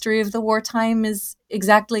the history of the wartime is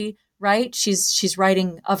exactly right. She's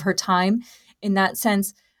writing of her time in that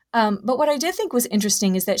sense. But what I did think was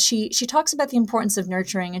interesting is that she talks about the importance of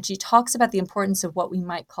nurturing, and she talks about the importance of what we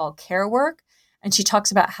might call care work, and she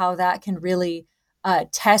talks about how that can really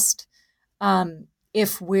test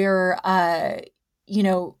if we're,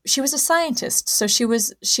 she was a scientist, so she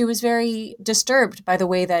was very disturbed by the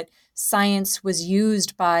way that science was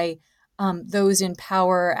used by those in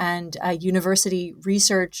power, and university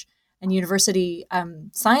research and university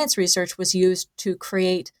science research was used to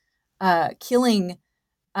create killing,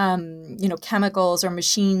 chemicals or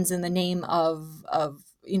machines in the name of,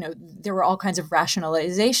 there were all kinds of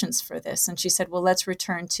rationalizations for this. And she said, well, let's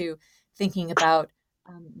return to thinking about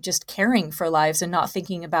just caring for lives and not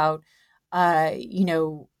thinking about,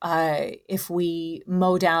 if we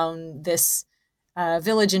mow down this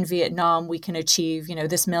village in Vietnam, we can achieve,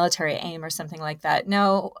 this military aim or something like that.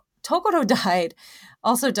 Now, Tokoto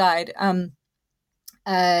also died. And,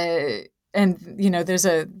 there's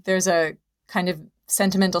a kind of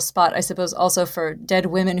sentimental spot, I suppose, also for dead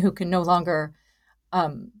women who can no longer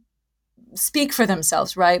speak for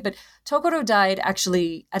themselves, right? But Tokoto died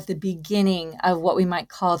actually at the beginning of what we might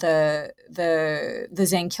call the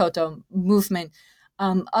Zenkyoto movement,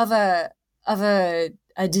 of a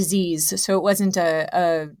disease. So it wasn't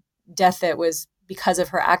a death that was because of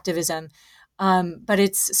her activism, but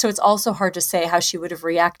it's also hard to say how she would have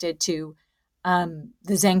reacted to the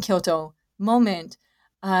Zenkyoto moment.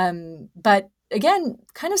 But again,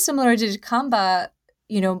 kind of similar to Kamba,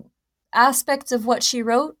 aspects of what she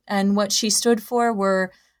wrote and what she stood for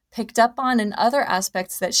were picked up on, and other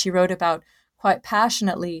aspects that she wrote about quite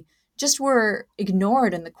passionately just were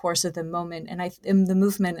ignored in the course of the moment in the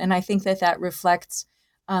movement. And I think that reflects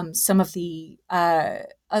some of the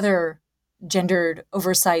other gendered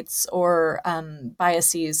oversights or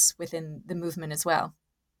biases within the movement as well.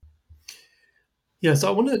 Yeah, so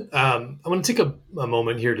I want to take a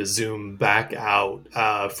moment here to zoom back out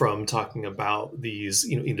from talking about these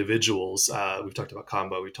individuals. We've talked about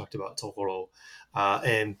Kamba, we talked about Tokoto,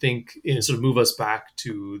 and think sort of move us back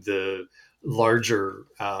to the larger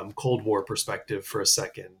Cold War perspective for a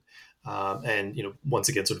second, and once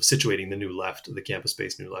again sort of situating the New Left, the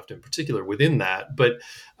campus-based New Left in particular, within that. But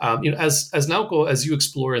as Naoko, as you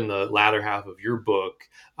explore in the latter half of your book,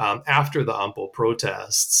 after the Ampo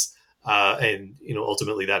protests. And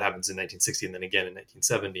ultimately that happens in 1960 and then again in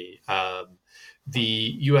 1970.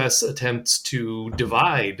 The U.S. attempts to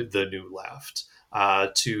divide the New Left,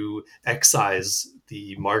 to excise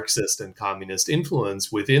the Marxist and communist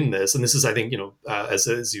influence within this. And this is, I think,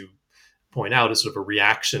 as you point out, is sort of a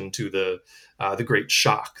reaction to the Great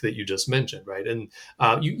Shock that you just mentioned, right? And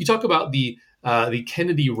you talk about the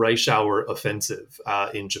Kennedy-Reischauer offensive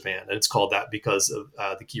in Japan, and it's called that because of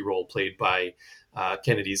the key role played by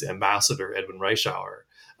Kennedy's ambassador, Edwin Reischauer.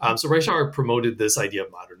 So Reischauer promoted this idea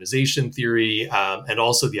of modernization theory, and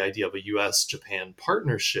also the idea of a U.S.-Japan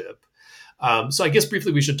partnership. So I guess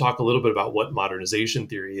briefly we should talk a little bit about what modernization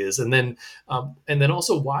theory is, and then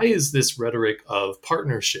also why is this rhetoric of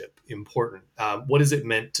partnership important? What is it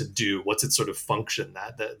meant to do? What's its sort of function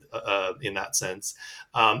that in that sense?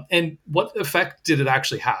 And what effect did it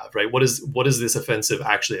actually have? Right? What does this offensive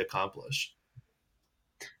actually accomplish?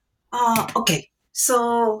 Okay.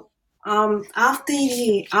 So after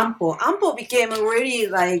the Ampo became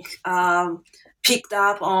really picked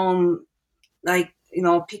up on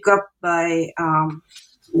pick up by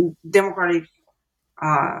democratic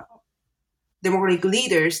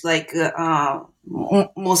leaders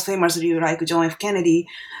most famously like John F. Kennedy.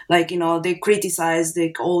 They criticized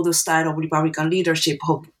all the style of Republican leadership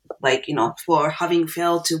of for having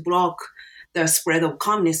failed to block the spread of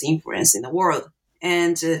communist influence in the world.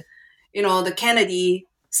 And, the Kennedy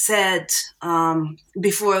said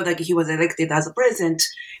before he was elected as a president,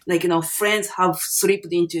 friends have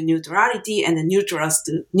slipped into neutrality and the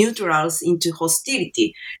neutrals into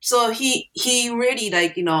hostility. So he really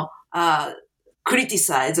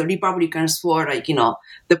criticized the Republicans for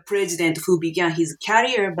the president who began his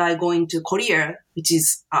career by going to Korea, which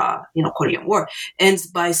is Korean War, ends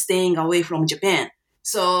by staying away from Japan.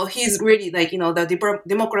 So he's really the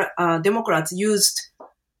Democrats used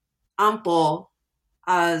AMPO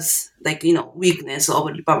as weakness of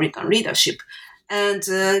Republican leadership. And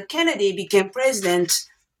Kennedy became president,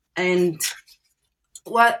 and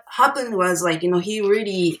what happened was he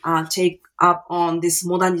really take up on this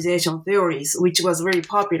modernization theories, which was very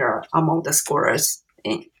popular among the scholars,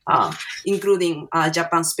 including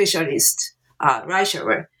Japan specialist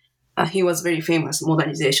Reischauer. He was very famous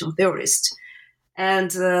modernization theorist.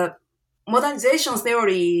 And modernization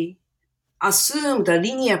theory assumed the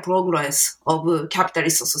linear progress of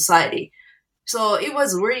capitalist society. So it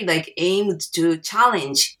was really aimed to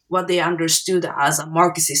challenge what they understood as a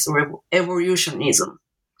Marxist evolutionism.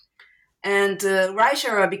 And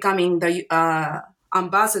Reischauer, becoming the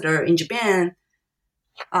ambassador in Japan,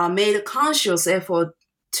 made a conscious effort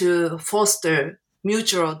to foster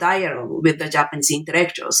mutual dialogue with the Japanese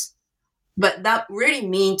intellectuals. But that really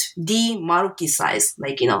meant de-Marxicize,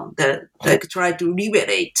 try to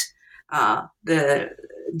liberate the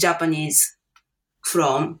Japanese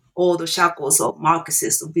from all the shackles of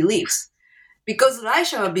Marxist beliefs. Because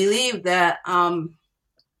Reischauer believed that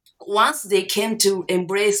once they came to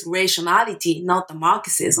embrace rationality, not the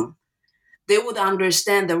Marxism, they would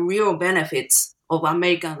understand the real benefits of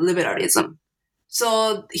American liberalism.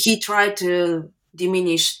 So he tried to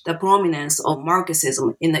diminish the prominence of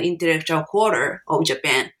Marxism in the intellectual quarter of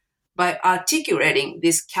Japan by articulating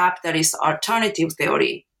this capitalist alternative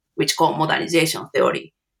theory, which called modernization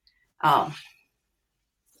theory,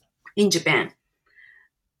 in Japan.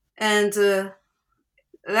 And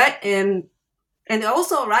and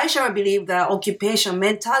also Reischauer believed the occupation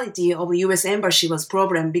mentality of the U.S. embassy was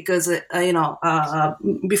problem because,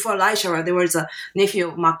 before Reischauer, there was a nephew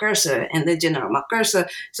of MacArthur and the General MacArthur.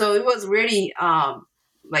 So it was really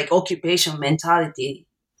occupation mentality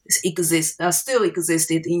still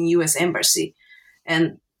existed in U.S. embassy.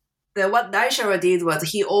 And what Reischauer did was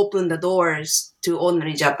he opened the doors to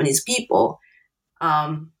ordinary Japanese people.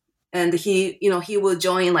 And he will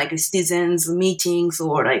join citizens meetings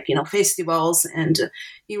or festivals, and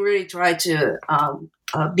he really tried to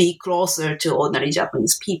be closer to ordinary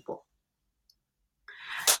Japanese people.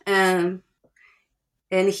 And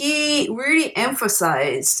he really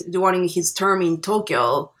emphasized during his term in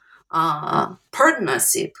Tokyo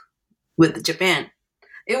partnership with Japan.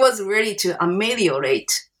 It was really to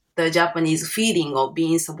ameliorate the Japanese feeling of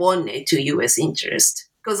being subordinate to U.S. interest,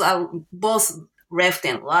 because both left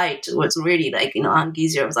and right was really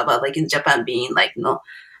uneasy about in Japan being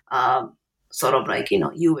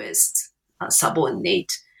U.S.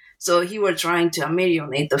 subordinate. So he was trying to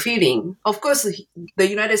ameliorate the feeling. Of course, the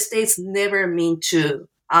United States never meant to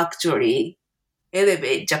actually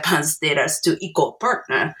elevate Japan's status to equal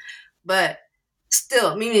partner, but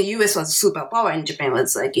still, meaning the U.S. was a superpower and Japan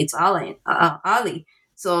was its ally.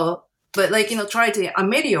 So, but try to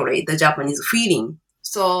ameliorate the Japanese feeling.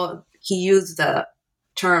 So he used the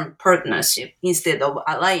term partnership instead of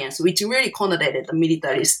alliance, which really connotated the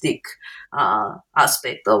militaristic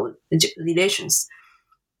aspect of relations.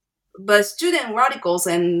 But student radicals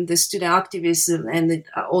and the student activists and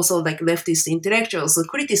also leftist intellectuals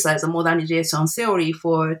criticized the modernization theory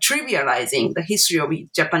for trivializing the history of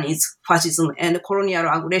Japanese fascism and colonial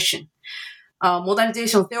aggression.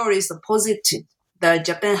 Modernization theorists posited that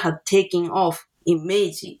Japan had taken off in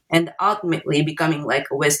Meiji and ultimately becoming a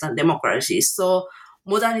Western democracy. So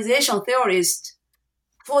for the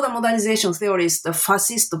modernization theorists, the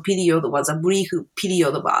fascist period was a brief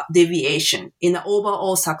period of deviation in the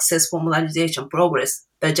overall successful modernization progress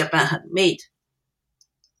that Japan had made.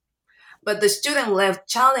 But the student left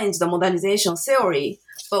challenged the modernization theory,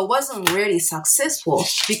 but wasn't really successful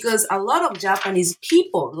because a lot of Japanese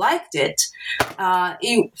people liked it.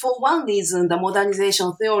 For one reason, the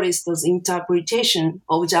modernization theorists' interpretation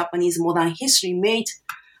of Japanese modern history made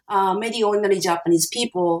many ordinary Japanese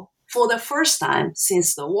people, for the first time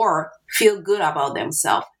since the war, feel good about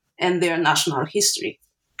themselves and their national history.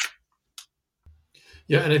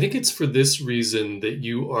 Yeah, and I think it's for this reason that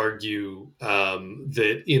you argue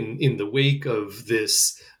that in the wake of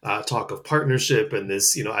this talk of partnership and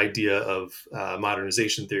this idea of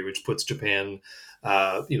modernization theory, which puts Japan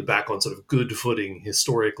back on sort of good footing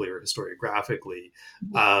historically or historiographically.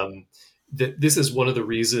 That this is one of the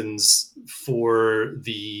reasons for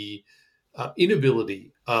the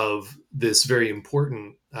inability of this very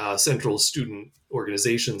important central student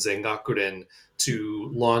organization, Zengakuren, to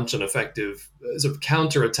launch an effective sort of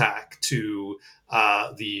counterattack to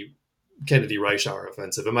the Kennedy Reischauer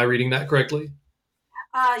offensive. Am I reading that correctly?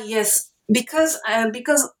 Yes, because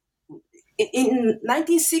in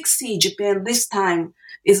 1960 Japan this time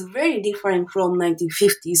is very different from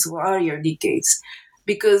 1950s or earlier decades,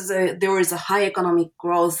 because there was a high economic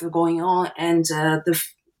growth going on, and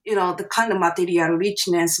the kind of material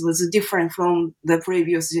richness was different from the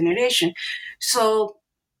previous generation. So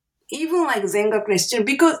even like Zengakuren,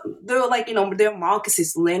 because they're their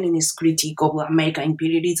Marxist Leninist critique of American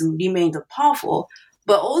imperialism remained powerful.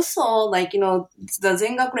 But also, the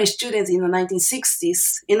Zengakuren students in the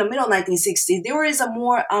 1960s, in the middle 1960s, there was a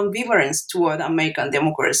more ambivalence toward American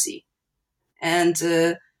democracy. And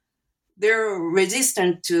their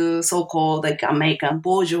resistance to so-called American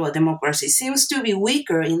bourgeois democracy seems to be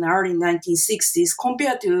weaker in the early 1960s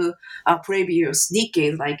compared to previous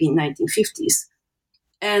decades, like in 1950s.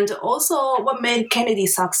 And also, what made Kennedy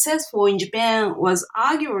successful in Japan was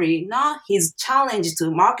arguably not his challenge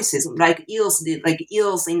to Marxism, like Eels did. Like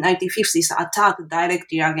Eels in 1950s attacked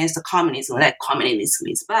directly against communism, like communism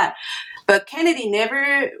is bad. But Kennedy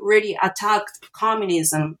never really attacked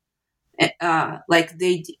communism like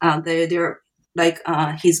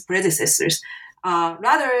his predecessors.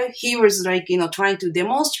 Rather, he was trying to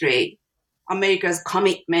demonstrate America's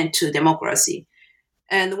commitment to democracy.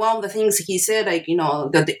 And one of the things he said,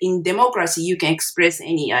 that in democracy, you can express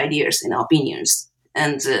any ideas and opinions.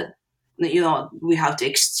 And, we have to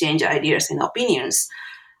exchange ideas and opinions.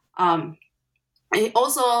 And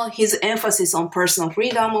also, his emphasis on personal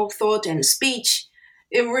freedom of thought and speech,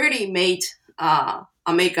 it really made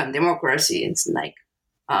American democracy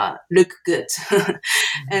look good.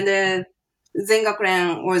 And then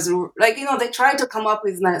Zengakuren was they tried to come up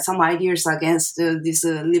with some ideas against this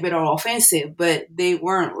liberal offensive, but they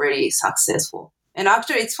weren't really successful. And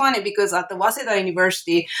actually, it's funny because at the Waseda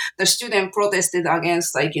University, the student protested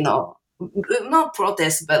against not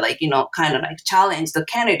protest, but challenged the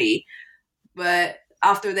Kennedy. But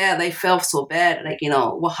after that, they felt so bad,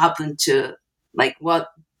 what happened to what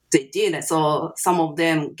they did. And so some of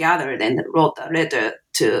them gathered and wrote a letter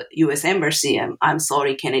to U.S. Embassy, and I'm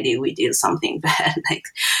sorry, Kennedy, we did something bad.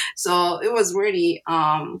 So it was really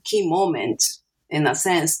key moment in a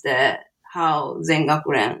sense that how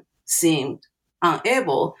Zengakuren seemed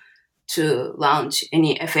unable to launch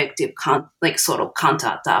any effective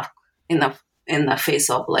counterattack in the face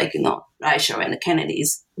of Reischauer and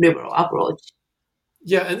Kennedy's liberal approach.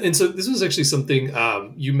 Yeah, and so this was actually something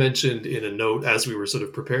you mentioned in a note as we were sort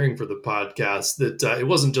of preparing for the podcast, that it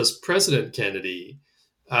wasn't just President Kennedy,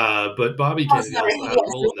 but Bobby Kennedy also had a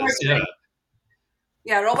role in this.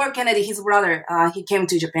 Yeah, Robert Kennedy, his brother, he came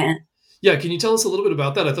to Japan. Yeah, can you tell us a little bit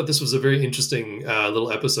about that? I thought this was a very interesting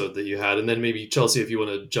little episode that you had. And then maybe, Chelsea, if you want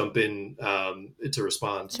to jump in to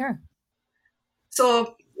respond. Sure.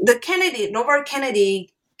 So Robert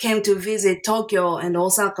Kennedy came to visit Tokyo and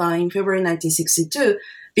Osaka in February 1962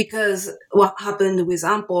 because what happened with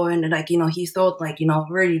Anpo, and he thought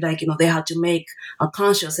really they had to make a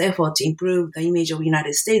conscious effort to improve the image of the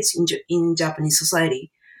United States in Japanese society.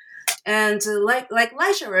 And like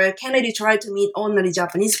Reischauer, Kennedy tried to meet ordinary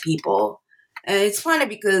Japanese people. And it's funny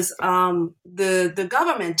because the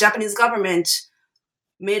Japanese government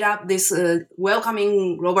made up this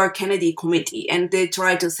welcoming Robert Kennedy committee, and they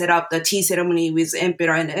tried to set up the tea ceremony with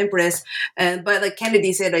Emperor and Empress. But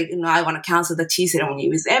Kennedy said, I want to cancel the tea ceremony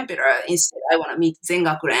with Emperor. Instead, I want to meet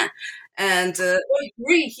Zengakuren. And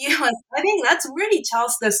I think that's really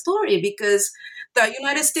tells the story, because the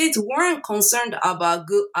United States weren't concerned about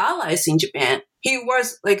good allies in Japan. He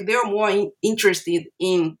was they're more interested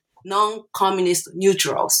in non-communist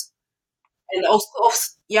neutrals, and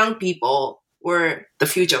also young people were the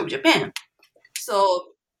future of Japan.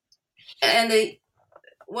 So, and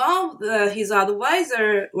his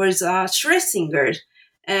advisor was Schlesinger,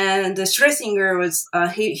 and Schlesinger was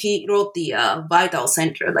he wrote the Vital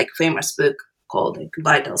Center, famous book called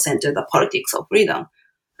Vital Center: The Politics of Freedom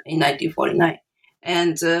in 1949.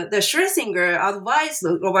 And the Schlesinger advised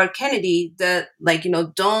Robert Kennedy that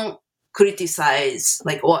don't criticize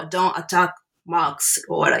or don't attack Marx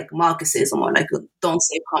or Marxism, or don't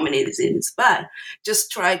say communism is bad.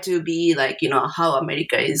 Just try to be how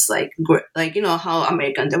America is how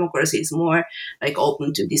American democracy is more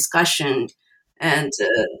open to discussion, and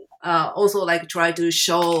also try to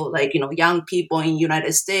show young people in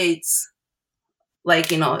United States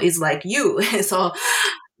like, is like you. So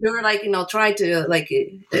they were like, trying to like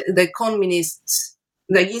the communists,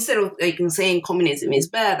 like instead of like saying communism is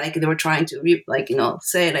bad, like they were trying to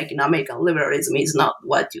say like American liberalism is not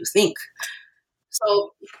what you think.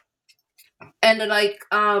 So, and like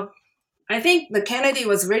I think the Kennedy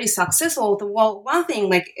was really successful. Well, one thing,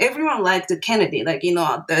 like everyone liked the Kennedy, like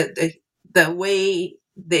the way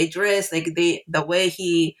they dressed, like the way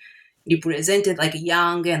he represented like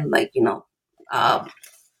young and like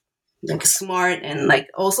like smart, and like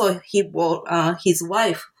also he brought his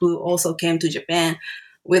wife, who also came to Japan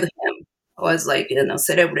with him, was like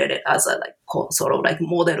celebrated as a like sort of like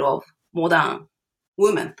model of modern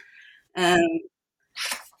woman.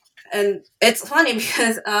 And it's funny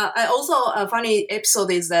because I also a funny episode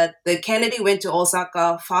is that the Kennedy went to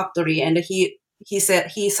Osaka factory, and he said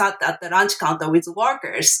he sat at the lunch counter with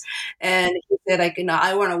workers, and he said like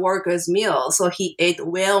I want a worker's meal, so he ate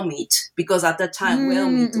whale meat, because at that time whale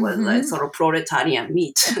meat was like sort of proletarian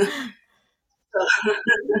meat.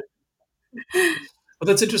 Well,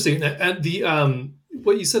 that's interesting. And the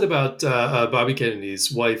what you said about Bobby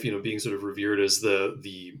Kennedy's wife, being sort of revered as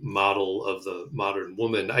the model of the modern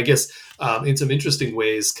woman, I guess in some interesting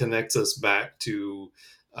ways connects us back to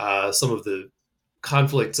some of the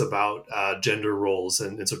conflicts about gender roles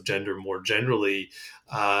and sort of gender more generally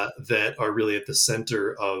that are really at the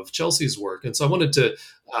center of Chelsea's work. And so I wanted to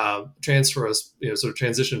transfer us, sort of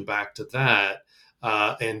transition back to that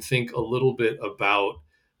and think a little bit about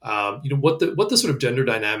what the sort of gender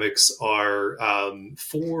dynamics are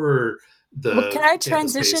for the. Well, can I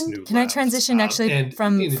transition? Can I transition actually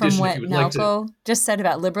from what Naoko just said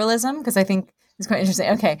about liberalism, because I think it's quite interesting.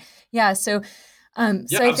 Okay, yeah. So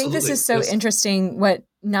I think this is so interesting what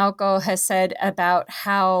Naoko has said about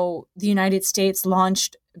how the United States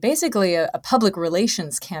launched basically a public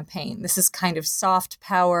relations campaign. This is kind of soft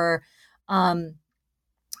power, and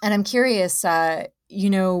I'm curious. I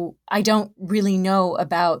don't really know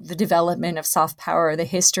about the development of soft power, the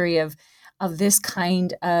history of this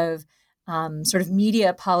kind of sort of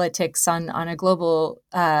media politics on a global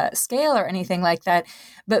scale or anything like that.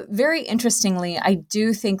 But very interestingly, I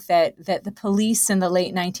do think that the police in the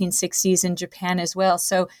late 1960s in Japan as well.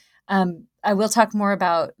 So I will talk more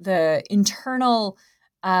about the internal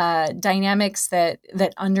dynamics that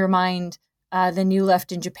undermined the New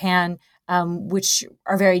Left in Japan, which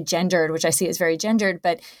are very gendered, which I see as very gendered.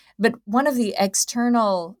 But one of the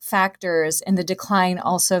external factors in the decline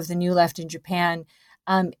also of the New Left in Japan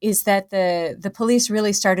is that the police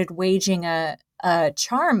really started waging a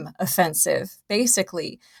charm offensive,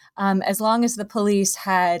 basically. As long as the police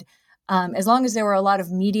had, as long as there were a lot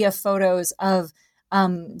of media photos of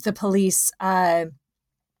the police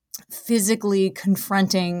physically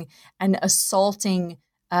confronting and assaulting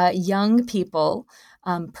young people,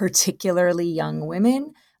 particularly young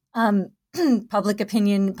women, public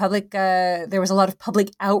opinion, there was a lot of public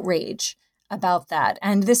outrage about that.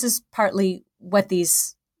 And this is partly what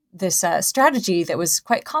this strategy that was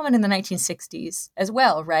quite common in the 1960s as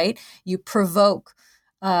well, right? You provoke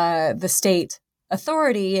the state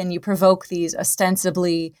authority, and you provoke these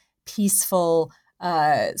ostensibly peaceful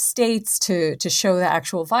states to show the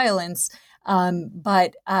actual violence.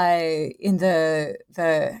 But in the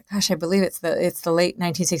I believe it's the late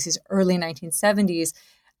 1960s, early 1970s,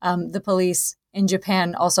 the police in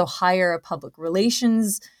Japan also hire a public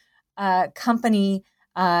relations company,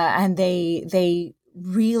 and they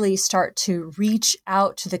really start to reach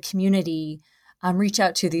out to the community, reach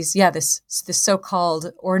out to these this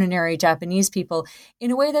so-called ordinary Japanese people in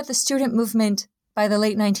a way that the student movement by the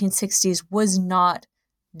late 1960s was not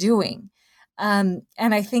doing. And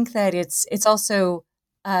I think that it's also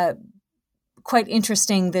quite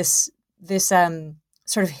interesting, this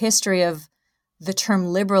sort of history of the term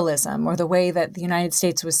liberalism, or the way that the United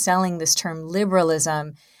States was selling this term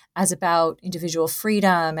liberalism as about individual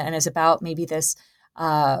freedom and as about maybe this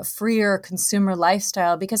freer consumer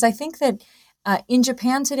lifestyle. Because I think that in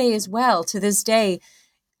Japan today as well, to this day,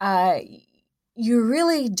 you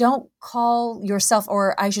really don't call yourself,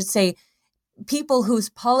 or I should say, people whose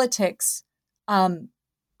politics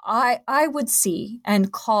I would see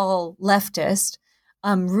and call leftist,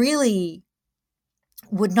 really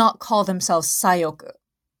would not call themselves sayoku,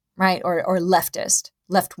 right? Or leftist,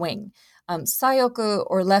 left wing. Sayoku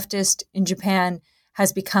or leftist in Japan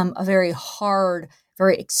has become a very hard,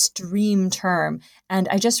 very extreme term. And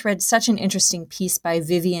I just read such an interesting piece by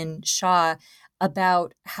Vivian Shaw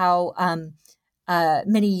about how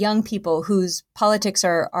many young people whose politics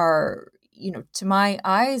are to my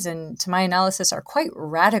eyes and to my analysis, are quite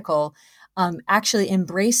radical, actually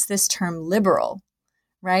embrace this term liberal,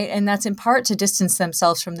 right? And that's in part to distance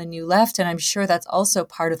themselves from the New Left. And I'm sure that's also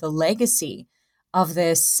part of the legacy of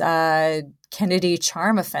this Kennedy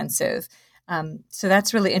charm offensive. So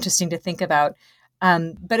that's really interesting to think about.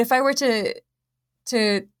 But if I were to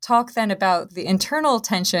talk then about the internal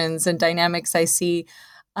tensions and dynamics I see,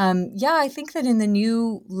 I think that in the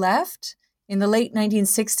New Left, in the late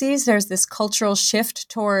 1960s, there's this cultural shift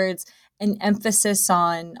towards an emphasis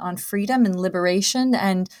on freedom and liberation.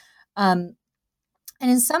 And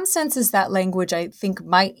in some senses, that language, I think,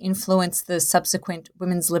 might influence the subsequent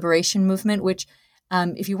women's liberation movement, which,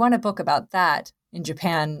 if you want a book about that in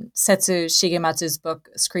Japan, Setsu Shigematsu's book,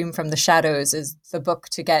 Scream from the Shadows, is the book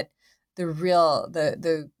to get a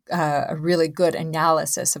really good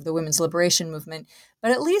analysis of the women's liberation movement.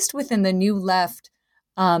 But at least within the New Left,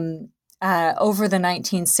 over the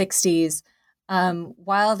 1960s,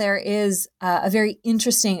 while there is a very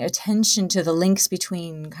interesting attention to the links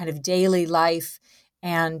between kind of daily life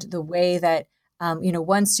and the way that,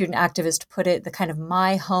 one student activist put it, the kind of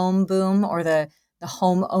my home boom or the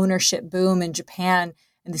home ownership boom in Japan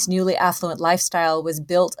and this newly affluent lifestyle was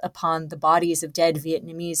built upon the bodies of dead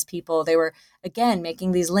Vietnamese people. They were, again,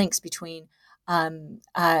 making these links between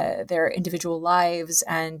their individual lives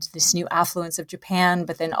and this new affluence of Japan,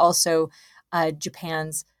 but then also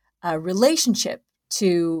Japan's relationship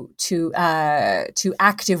to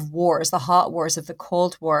active wars, the hot wars of the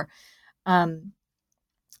Cold War.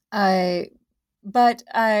 But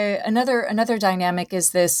another dynamic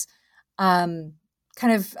is this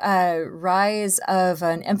kind of rise of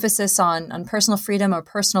an emphasis on personal freedom or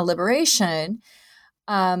personal liberation,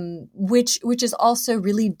 which is also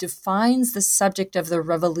really defines the subject of the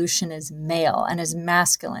revolution as male and as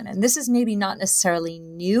masculine. And this is maybe not necessarily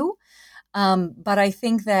new, but I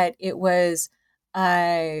think that it was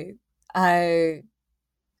kind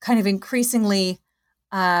of increasingly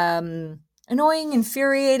annoying,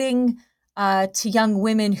 infuriating to young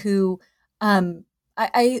women who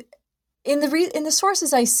in the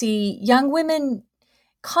sources I see, young women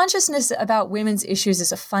consciousness about women's issues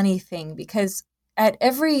is a funny thing, because at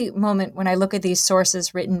every moment when I look at these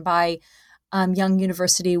sources written by young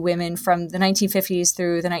university women from the 1950s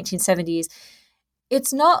through the 1970s,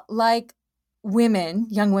 it's not like women,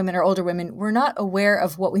 young women or older women, were not aware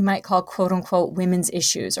of what we might call quote unquote women's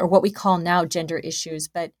issues, or what we call now gender issues.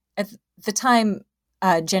 But at the time,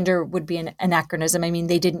 gender would be an anachronism. I mean,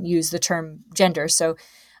 they didn't use the term gender. So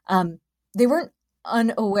they weren't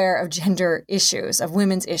unaware of gender issues, of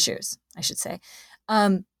women's issues, I should say.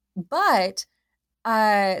 But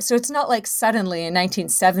so it's not like suddenly in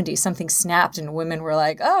 1970 something snapped and women were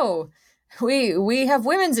like, oh, we have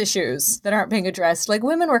women's issues that aren't being addressed. Like,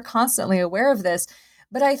 women were constantly aware of this,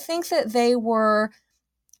 but I think that they were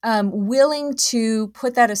willing to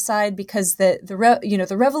put that aside because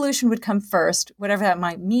the revolution would come first, whatever that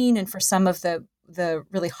might mean. And for some of the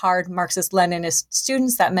really hard Marxist-Leninist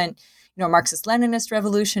students, that meant Marxist-Leninist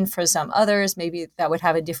revolution. For some others, maybe that would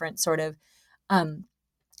have a different sort of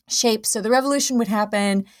shape. So the revolution would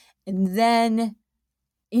happen, and then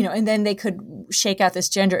they could shake out this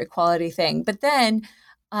gender equality thing. But then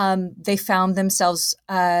they found themselves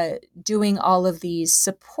doing all of these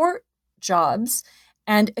support jobs.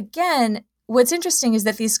 And again, what's interesting is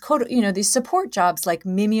that these support jobs, like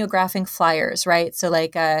mimeographing flyers, right? So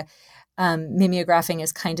like mimeographing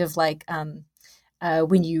is kind of like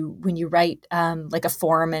when you write like a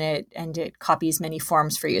form and it copies many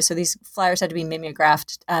forms for you. So these flyers had to be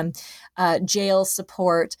mimeographed. Jail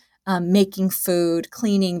support, making food,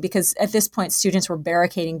 cleaning, because at this point students were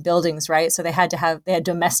barricading buildings, right? So they had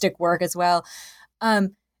domestic work as well.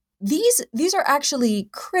 These are actually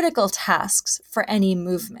critical tasks for any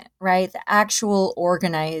movement, right? The actual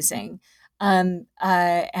organizing and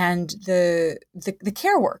the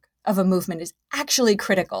care work of a movement is actually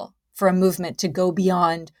critical for a movement to go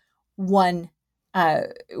beyond one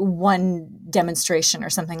demonstration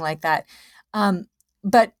or something like that.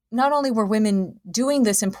 But not only were women doing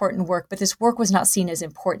this important work, but this work was not seen as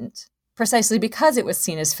important precisely because it was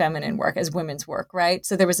seen as feminine work, as women's work, right?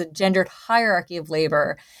 So there was a gendered hierarchy of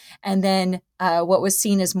labor. And then what was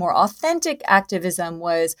seen as more authentic activism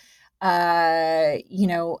was,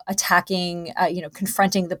 attacking,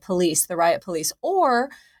 confronting the police, the riot police, or,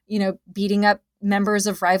 beating up members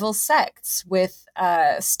of rival sects with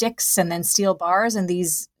sticks and then steel bars. And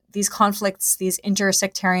these conflicts, these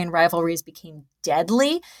intersectarian rivalries became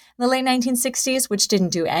deadly in the late 1960s, which didn't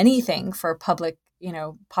do anything for public,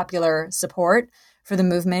 popular support for the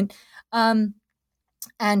movement. And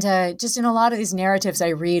just in a lot of these narratives I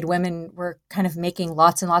read, women were kind of making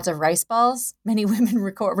lots and lots of rice balls. Many women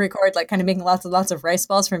record like kind of making lots and lots of rice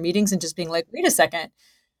balls for meetings and just being like, wait a second,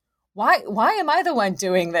 why am I the one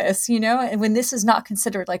doing this? And when this is not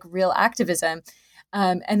considered like real activism.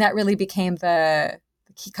 And that really became the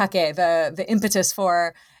kikake, the impetus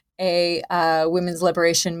for a women's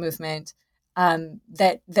liberation movement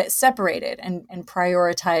that separated and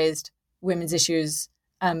prioritized women's issues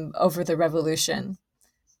over the revolution.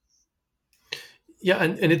 Yeah,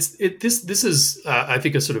 and this is I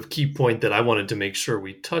think a sort of key point that I wanted to make sure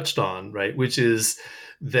we touched on, right? Which is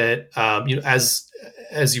that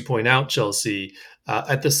as you point out, Chelsea,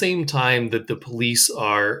 at the same time that the police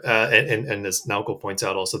are, and as Naoko points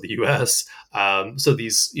out, also the U.S. So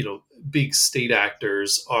these big state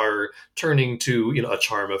actors are turning to a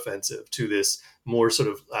charm offensive, to this more sort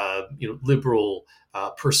of liberal,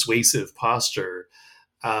 persuasive posture.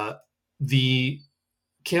 The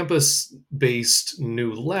campus-based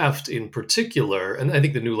New Left in particular, and I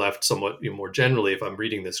think the New Left somewhat more generally, if I'm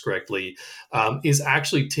reading this correctly, is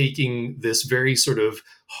actually taking this very sort of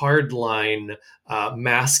hardline,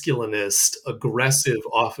 masculinist, aggressive,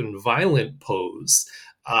 often violent pose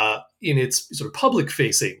in its sort of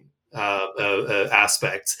public-facing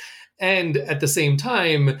aspects. And at the same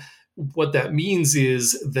time, what that means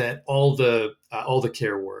is that all the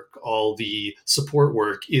care work, all the support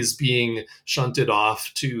work is being shunted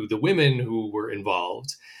off to the women who were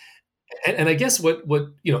involved. And I guess what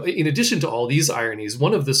in addition to all these ironies,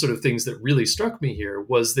 one of the sort of things that really struck me here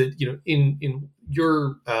was that in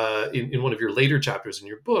your in one of your later chapters in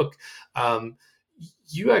your book,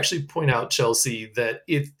 you actually point out, Chelsea, that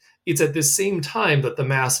it's at this same time that the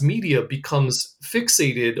mass media becomes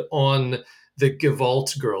fixated on the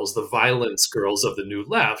Gewalt girls, the violence girls of the New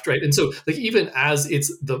Left, right? And so, like, even as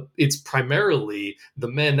it's primarily the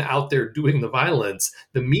men out there doing the violence,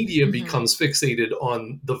 the media becomes fixated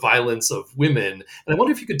on the violence of women. And I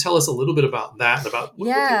wonder if you could tell us a little bit about that and about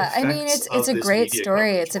what I mean, it's a great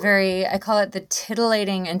story. It's a very, I call it the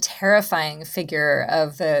titillating and terrifying figure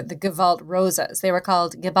of the Gewalt Rosas. They were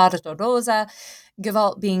called Gebarto Rosa,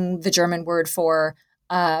 Gewalt being the German word for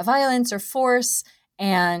violence or force.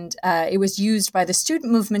 And it was used by the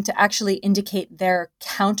student movement to actually indicate their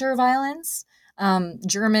counter-violence.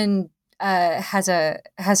 German has a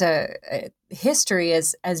history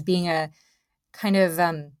as being a kind of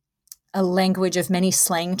a language of many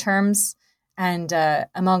slang terms, and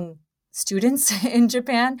among students in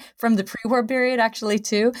Japan from the pre-war period, actually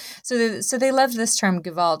too. So they loved this term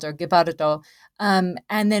Gewalt or Gebarto.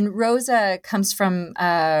 And then Rosa comes from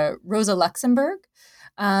Rosa Luxemburg.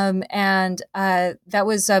 And that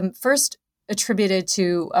was first attributed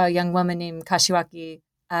to a young woman named Kashiwazaki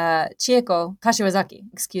Chieko,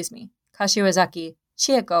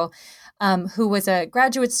 who was a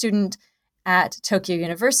graduate student at Tokyo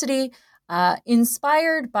University,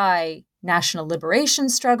 inspired by national liberation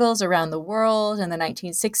struggles around the world in the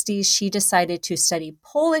 1960s. She decided to study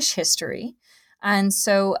Polish history. And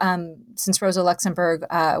so since Rosa Luxemburg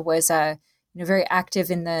was very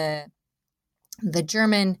active in the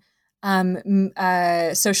German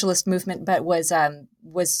socialist movement, but was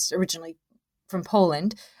originally from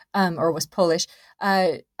Poland, or was Polish.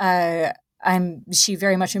 She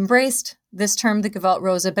very much embraced this term, the Gewalt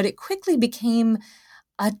Rosa, but it quickly became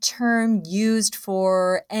a term used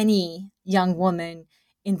for any young woman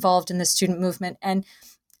involved in the student movement. And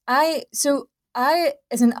I,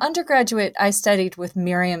 as an undergraduate, I studied with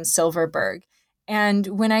Miriam Silverberg. And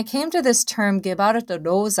when I came to this term, Gebarto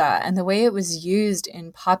Rosa, and the way it was used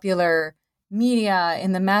in popular media,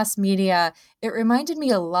 in the mass media, it reminded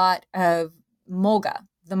me a lot of Moga,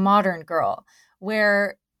 the modern girl,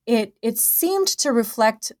 where it seemed to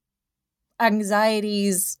reflect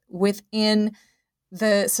anxieties within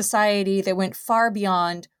the society that went far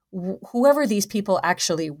beyond whoever these people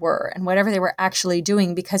actually were and whatever they were actually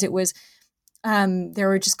doing, because it was there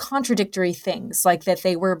were just contradictory things, like that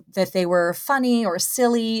they were funny or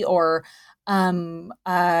silly or and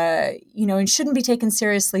shouldn't be taken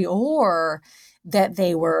seriously, or that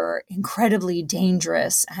they were incredibly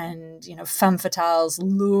dangerous and femme fatales,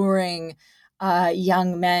 luring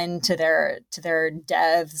young men to their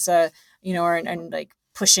deaths, and like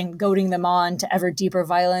goading them on to ever deeper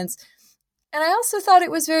violence. And I also thought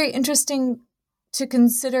it was very interesting to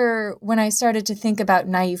consider when I started to think about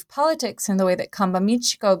naive politics and the way that Kamba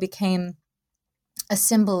Michiko became a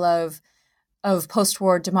symbol of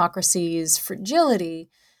post-war democracy's fragility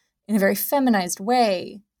in a very feminized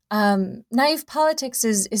way. Naive politics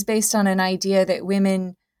is based on an idea that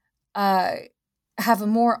women have a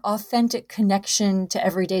more authentic connection to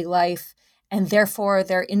everyday life, and therefore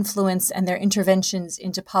their influence and their interventions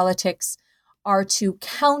into politics are to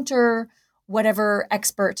counter whatever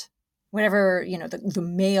the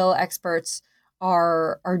male experts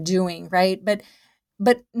are doing, right? But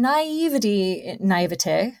But naivete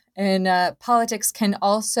in politics can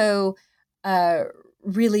also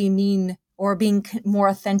really mean, or being more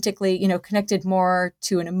authentically, connected more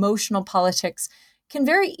to an emotional politics, can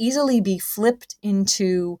very easily be flipped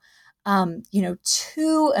into,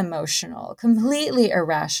 too emotional, completely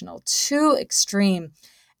irrational, too extreme.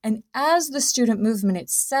 And as the student movement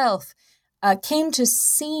itself came to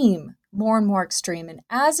seem more and more extreme, and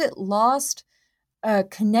as it lost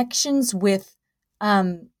connections with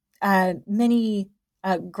many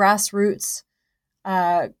grassroots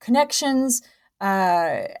connections,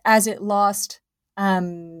 as it lost,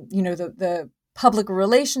 the public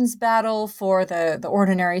relations battle for the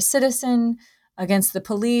ordinary citizen against the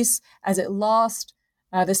police, as it lost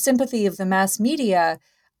the sympathy of the mass media.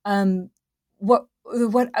 What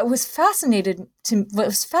was fascinating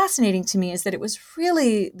to me is that it was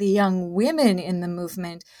really the young women in the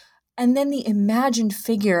movement, and then the imagined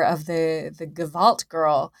figure of the Gewalt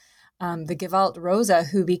girl, the Gewalt Rosa,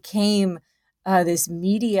 who became this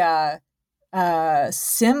media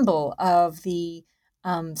symbol of the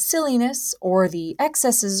silliness or the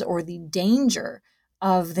excesses or the danger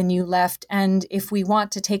of the New Left. And if we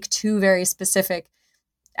want to take two very specific,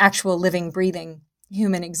 actual living, breathing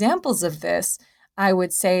human examples of this, I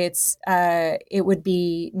would say it would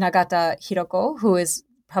be Nagata Hiroko, who is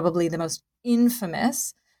probably the most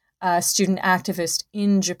infamous student activist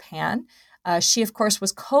in Japan. She, of course,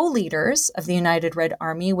 was co-leaders of the United Red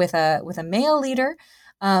Army with a male leader,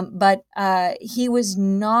 but he was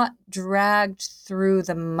not dragged through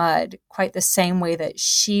the mud quite the same way that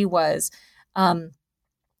she was.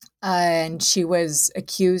 And she was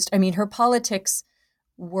accused. I mean, her politics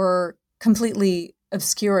were completely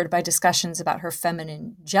obscured by discussions about her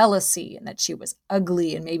feminine jealousy and that she was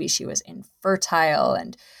ugly and maybe she was infertile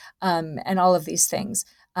and all of these things.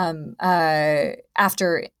 After,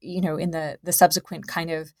 in the subsequent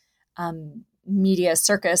kind of media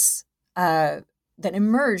circus that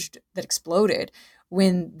emerged, that exploded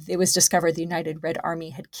when it was discovered the United Red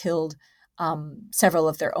Army had killed several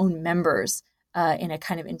of their own members in a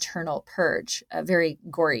kind of internal purge, a very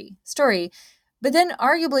gory story. But then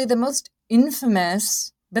arguably the most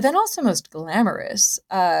infamous, but then also most glamorous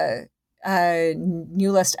New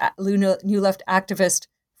Left activist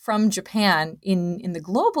from Japan in the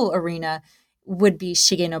global arena would be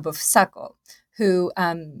Shigenobu Fusako, who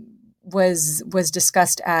was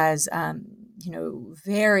discussed as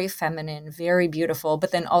very feminine, very beautiful,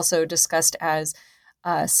 but then also discussed as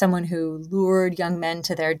someone who lured young men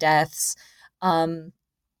to their deaths. And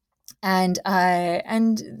then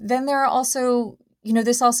there are also,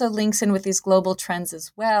 this also links in with these global trends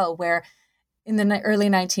as well, where in the early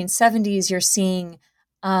 1970s, you're seeing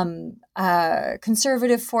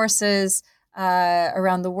conservative forces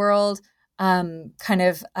around the world kind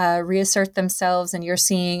of reassert themselves, and you're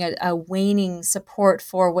seeing a waning support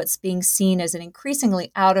for what's being seen as an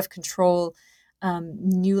increasingly out of control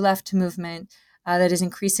New Left movement that is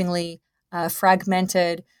increasingly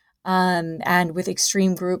fragmented and with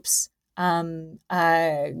extreme groups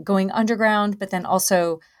going underground, but then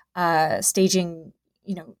also staging,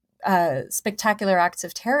 spectacular acts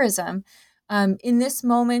of terrorism. In this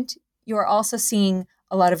moment, you're also seeing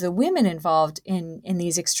a lot of the women involved in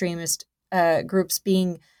these extremist groups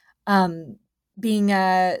being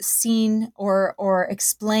seen or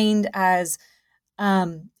explained as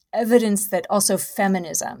evidence that also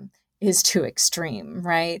feminism is too extreme,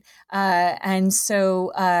 right? And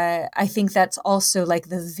so I think that's also like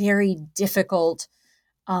the very difficult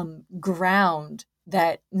ground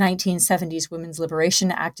that 1970s women's liberation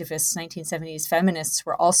activists, 1970s feminists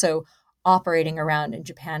were also operating around in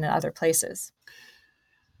Japan and other places.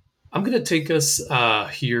 I'm going to take us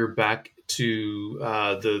here back to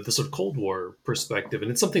the sort of Cold War perspective,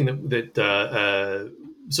 and it's something that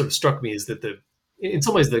sort of struck me is that in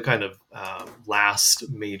some ways the kind of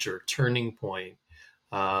last major turning point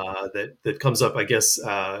that comes up, I guess,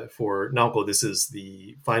 for Naoko, this is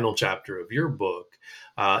the final chapter of your book,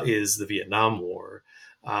 is the Vietnam War,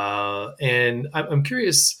 and I'm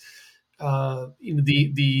curious.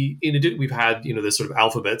 We've had this sort of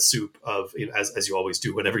alphabet soup of as you always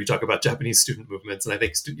do whenever you talk about Japanese student movements, and I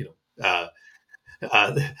think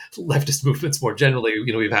leftist movements more generally.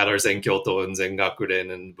 We've had our Zenkyoto and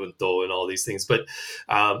Zengakuren and Bunto and all these things, but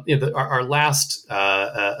our last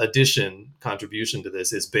contribution to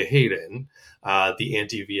this is Beheirен, the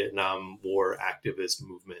anti-Vietnam War activist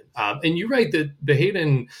movement. And you write that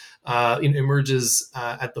Beheiren emerges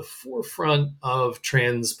at the forefront of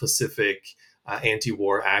trans-Pacific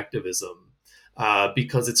anti-war activism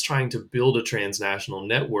because it's trying to build a transnational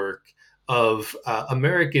network of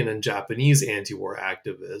American and Japanese anti-war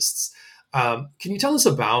activists Can you tell us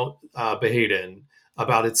about Beheden,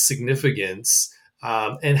 about its significance,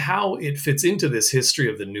 and how it fits into this history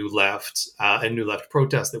of the New Left and New Left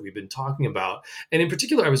protests that we've been talking about? And in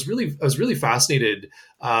particular, I was really fascinated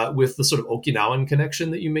with the sort of Okinawan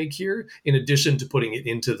connection that you make here, in addition to putting it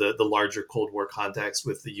into the larger Cold War context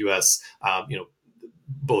with the U.S.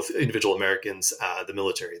 Both individual Americans, the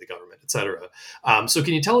military, the government, etc. So,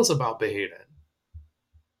 can you tell us about Beheden?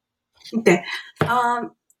 Okay.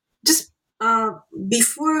 Just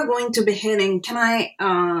before going to Beheden, can I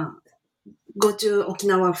go to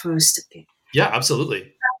Okinawa first? Okay. Yeah,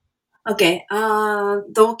 absolutely. Okay. The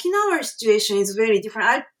Okinawa situation is very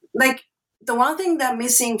different. The one thing that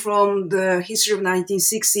missing from the history of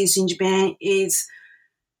 1960s in Japan is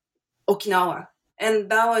Okinawa. And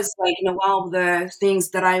that was one of the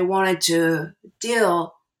things that I wanted to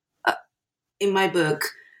deal in my book.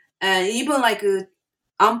 And even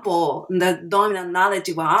Ampo, the dominant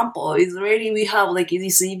narrative of Ampo is really, we have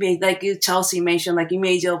this image, like Chelsea mentioned,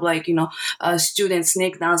 image of students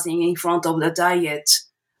snake dancing in front of the Diet.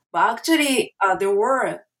 But actually, there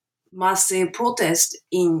were massive protests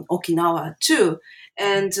in Okinawa too.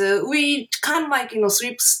 And we kind of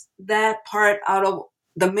strips that part out of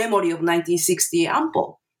the memory of 1960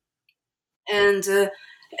 Ampo. And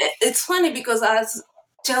it's funny because as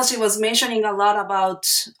Chelsea was mentioning a lot about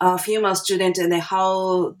female students and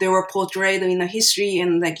how they were portrayed in the history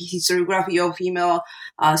and historiography of female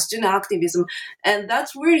student activism. And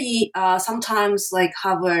that's really sometimes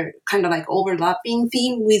have a kind of overlapping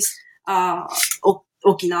theme with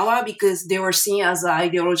Okinawa, because they were seen as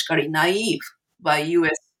ideologically naive by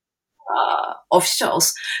U.S.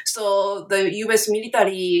 Officials. So the U.S.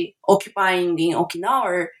 military occupying in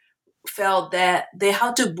Okinawa felt that they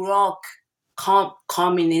had to block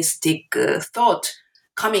communistic thought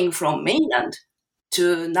coming from mainland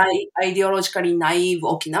to ideologically naive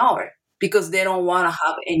Okinawa, because they don't want to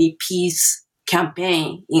have any peace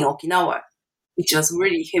campaign in Okinawa, which was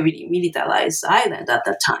really heavily militarized island at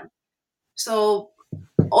that time. So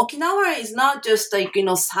Okinawa is not just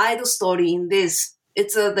side story in this.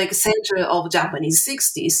 It's a center of Japanese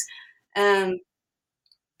 60s. And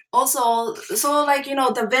also, so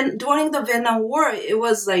during the Vietnam War, it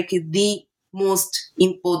was the most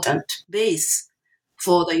important base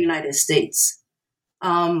for the United States.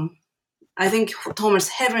 I think Thomas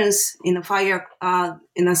Heavens in a fire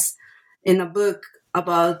in a book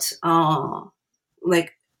about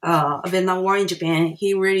Vietnam War in Japan,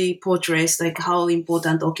 he really portrays how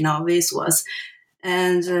important Okinawa base was.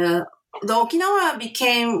 And the Okinawa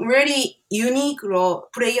became really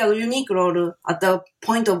play a unique role at the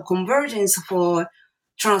point of convergence for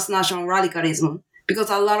transnational radicalism, because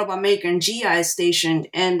a lot of American GIs stationed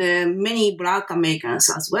and many Black Americans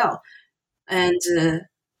as well. And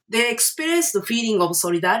they experienced the feeling of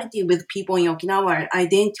solidarity with people in Okinawa,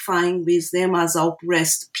 identifying with them as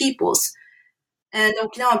oppressed peoples. And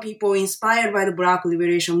Okinawan people inspired by the Black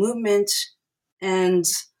liberation movement and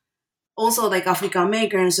also African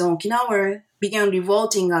Americans in Okinawa began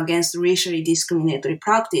revolting against racially discriminatory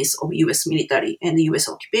practice of U.S. military and U.S.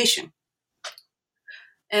 occupation.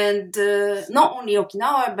 And not only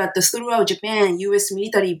Okinawa, but throughout Japan, U.S.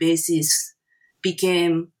 military bases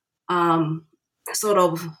became sort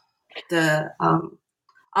of the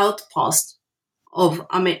outpost of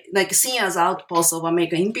seen as outpost of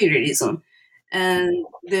American imperialism. And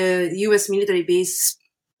the U.S. military base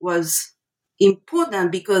was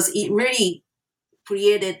important because it really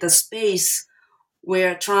created the space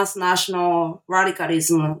where transnational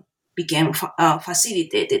radicalism became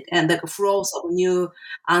facilitated, and the flows of new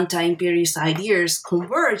anti-imperialist ideas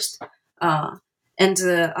converged, and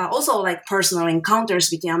also personal encounters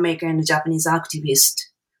between American and Japanese activists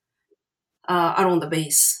along the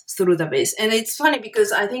base, through the base. And it's funny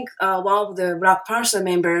because I think one of the Black Panther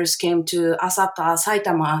members came to Asaka,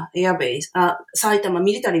 Saitama Air Base, Saitama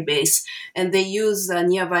military base, and they used a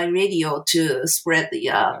nearby radio to spread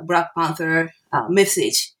the Black Panther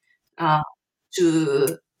message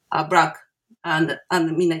to Black and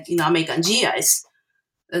American GIs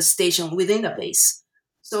stationed within the base.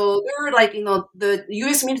 So they were the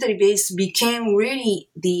U.S. military base became really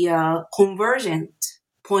the convergent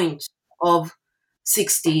point of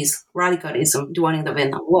 60s radicalism during the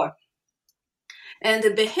Vietnam War. And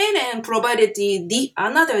Beheden provided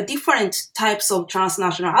another different types of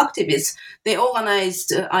transnational activists. They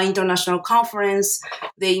organized an international conference.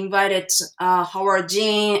 They invited Howard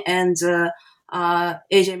Dean and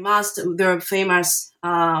A.J. Mast, their famous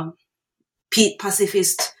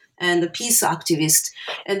pacifist and peace activists.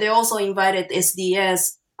 And they also invited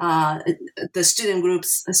SDS, the student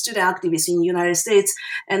groups, student activists in the United States,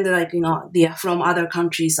 and from other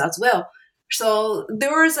countries as well. So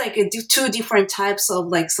there was like two different types of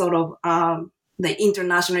like sort of the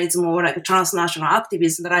internationalism or like transnational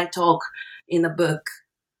activism that I talk in the book.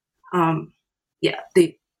 Nathan,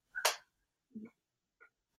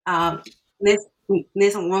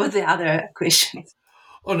 what was the other question?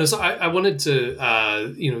 Oh no, so I wanted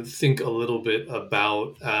to think a little bit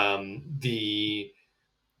about the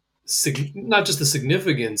not just the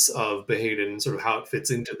significance of Beheadin and sort of how it fits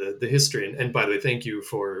into the history. And by the way, thank you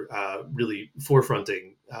for really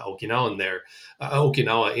forefronting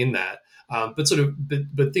Okinawa in that.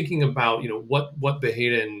 But thinking about what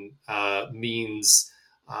Beheadin means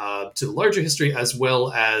to the larger history, as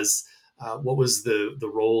well as what was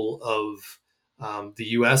the role of the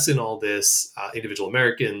U.S. in all this, individual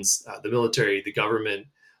Americans, the military, the government,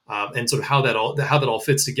 and sort of how that all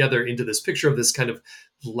fits together into this picture of this kind of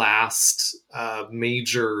last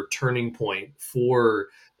major turning point for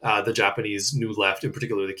the Japanese New Left, in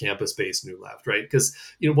particular the campus-based New Left, right? Because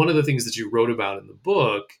one of the things that you wrote about in the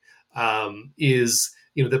book is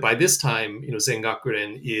that by this time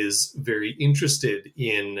Zengakuren is very interested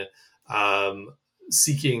in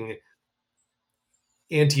seeking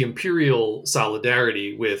anti-imperial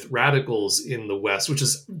solidarity with radicals in the West, which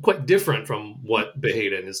is quite different from what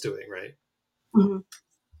Beheadin is doing, right? Mm-hmm.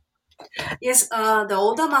 Yes, the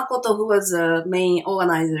Oda Makoto, who was the main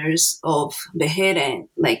organizers of Beheadin,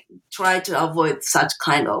 like tried to avoid such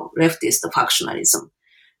kind of leftist factionalism.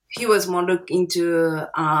 He was more looking into,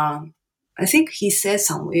 I think he said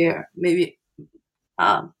somewhere, maybe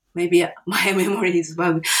my memory is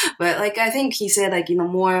bad, but like I think he said like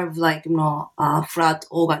more of like flat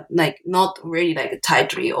like not really like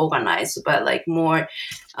tightly organized, but like more.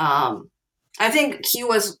 I think he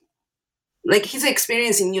was like his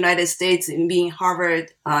experience in the United States in being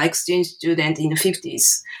Harvard exchange student in the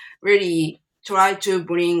 50s really tried to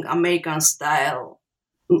bring American style,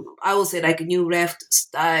 I would say like new left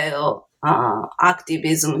style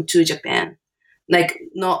activism to Japan. Like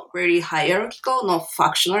not really hierarchical, not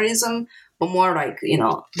factionalism, but more like,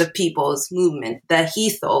 the people's movement that he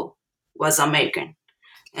thought was American.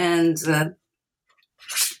 And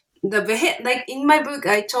like in my book,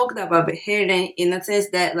 I talked about Beheadin in the sense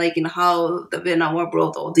that like how the Vietnam War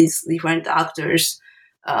brought all these different actors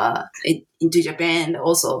into Japan,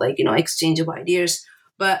 also like exchange of ideas.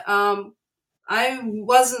 But I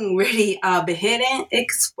wasn't really a Beheadin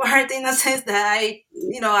expert in the sense that I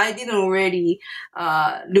didn't really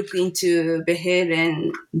look into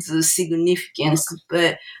Beheadin's significance.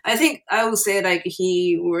 But I think I would say like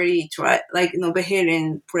he really tried, like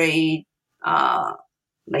Beheadin played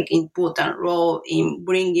like important role in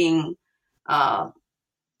bringing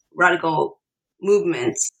radical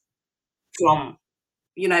movements from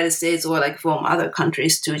United States or like from other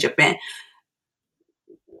countries to Japan.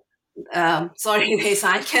 Sorry, Nathan,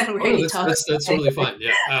 I can't really talk. That's totally fine.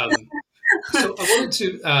 Yeah. So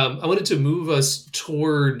I wanted to move us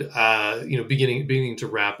toward beginning to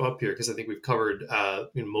wrap up here, because I think we've covered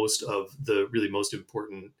most of the really most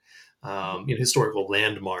important historical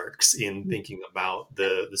landmarks in thinking about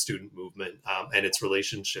the student movement and its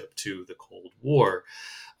relationship to the Cold War.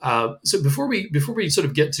 So before we sort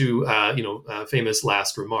of get to famous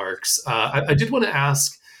last remarks, I did want to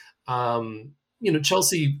ask.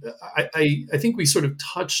 Chelsea, I think we sort of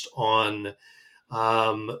touched on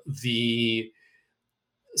some of the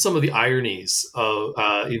ironies of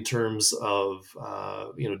in terms of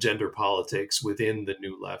gender politics within the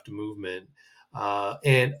New Left movement,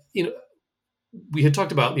 and we had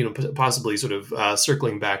talked about possibly sort of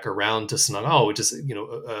circling back around to Sunanao, which is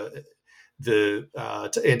the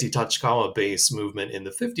anti-Tachikawa base movement in the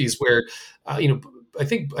 50s, where I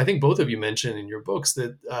think both of you mentioned in your books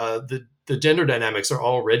that the gender dynamics are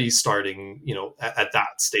already starting, at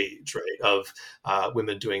that stage, right, of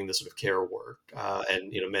women doing the sort of care work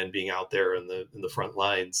and men being out there in the front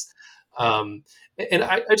lines. And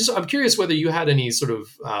I'm curious whether you had any sort of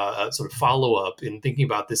follow up in thinking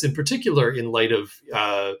about this, in particular in light of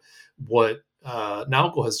what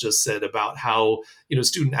Naoko has just said about how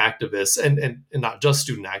student activists and not just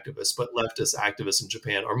student activists but leftist activists in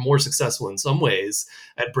Japan are more successful in some ways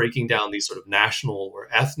at breaking down these sort of national or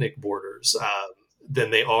ethnic borders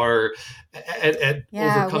than they are at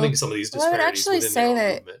overcoming some of these disparities. I would actually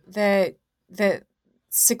say that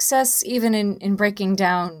success even in breaking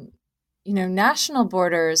down national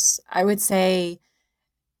borders, I would say,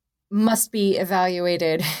 must be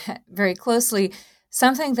evaluated very closely.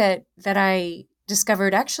 Something that I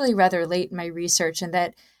discovered actually rather late in my research, and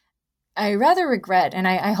that I rather regret, and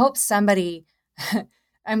I hope somebody,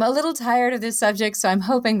 I'm a little tired of this subject, so I'm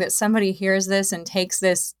hoping that somebody hears this and takes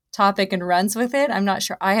this topic and runs with it. I'm not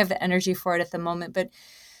sure I have the energy for it at the moment, but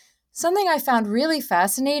something I found really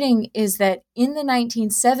fascinating is that in the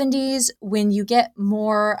 1970s, when you get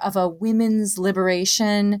more of a women's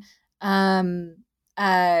liberation, kind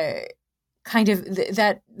of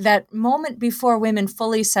that moment before women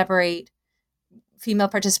fully separate, female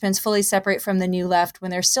participants fully separate from the New Left,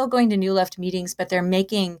 when they're still going to New Left meetings, but they're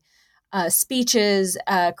making speeches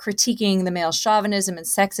critiquing the male chauvinism and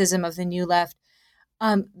sexism of the New Left.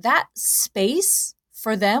 That space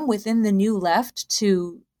for them within the New Left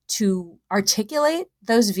to articulate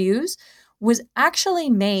those views was actually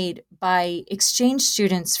made by exchange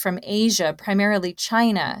students from Asia, primarily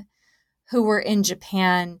China, who were in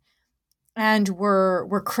Japan and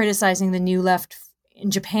were criticizing the New Left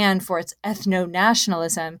in Japan for its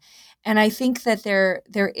ethno-nationalism. And I think that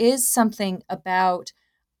there is something about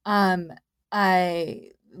the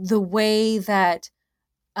way that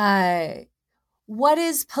what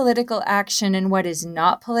is political action and what is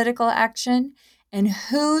not political action, and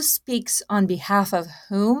who speaks on behalf of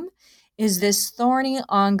whom, is this thorny,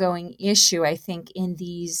 ongoing issue, I think, in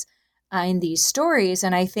these stories.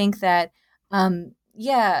 And I think that, an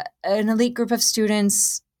elite group of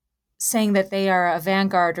students saying that they are a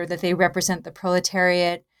vanguard or that they represent the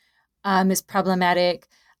proletariat is problematic.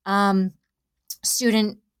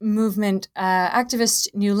 Student movement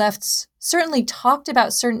activists, New Lefts, certainly talked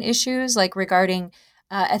about certain issues, like regarding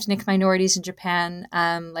ethnic minorities in Japan,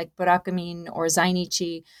 like Burakumin or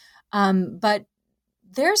Zainichi. But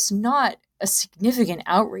there's not a significant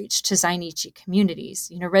outreach to Zainichi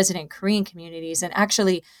communities, resident Korean communities. And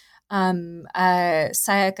actually,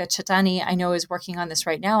 Sayaka Chatani, I know, is working on this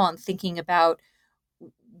right now, on thinking about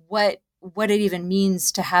what it even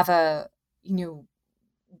means to have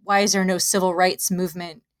why is there no civil rights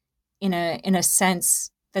movement in a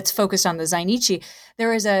sense that's focused on the Zainichi?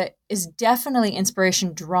 There is definitely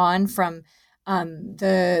inspiration drawn from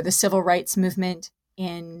the civil rights movement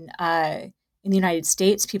in the United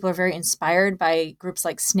States. People are very inspired by groups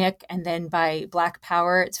like SNCC and then by Black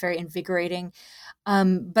Power. It's very invigorating.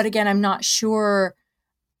 But again, I'm not sure,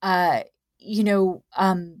 finding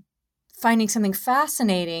something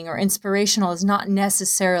fascinating or inspirational is not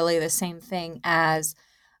necessarily the same thing as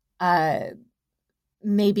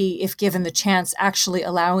maybe, if given the chance, actually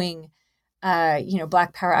allowing,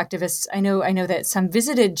 Black Power activists. I know that some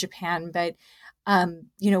visited Japan, but,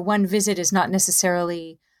 one visit is not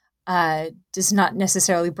necessarily, does not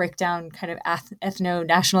necessarily break down kind of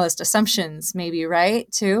ethno-nationalist assumptions, maybe,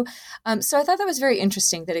 right, too. So I thought that was very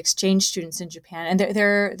interesting, that exchange students in Japan, and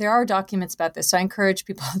there are documents about this, so I encourage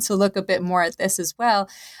people to look a bit more at this as well.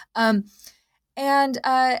 And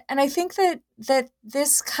I think that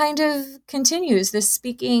this kind of continues, this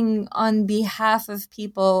speaking on behalf of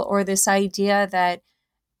people, or this idea that,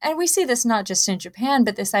 and we see this not just in Japan,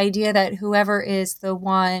 but this idea that whoever is the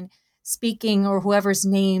one speaking, or whoever's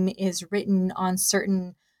name is written on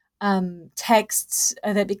certain texts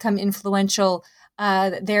that become influential,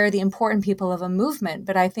 they're the important people of a movement.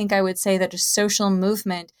 But I think I would say that a social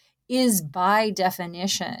movement is, by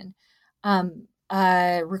definition,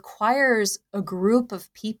 requires a group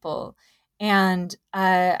of people. And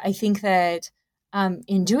I think that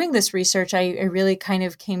in doing this research, I really kind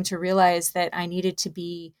of came to realize that I needed to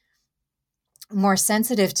be more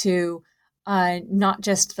sensitive to not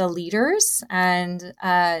just the leaders and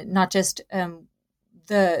not just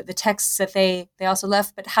the texts that they also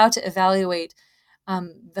left, but how to evaluate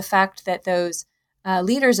the fact that those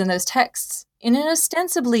leaders and those texts, in an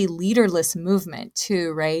ostensibly leaderless movement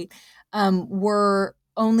too, right, were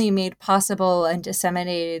only made possible and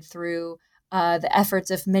disseminated through the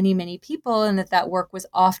efforts of many, many people, and that work was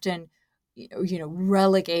often,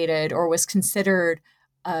 relegated, or was considered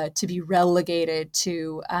to be relegated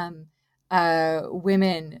to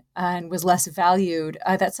women, and was less valued.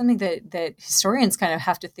 That's something that historians kind of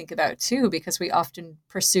have to think about too, because we often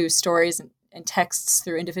pursue stories and texts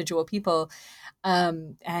through individual people,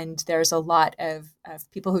 and there's a lot of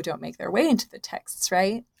people who don't make their way into the texts,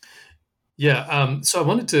 right? Yeah. So I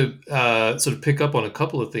wanted to sort of pick up on a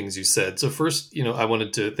couple of things you said. So first, I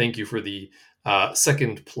wanted to thank you for the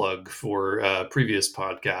second plug for previous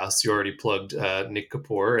podcasts. You already plugged Nick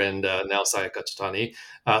Kapoor and now Sayaka Chatani.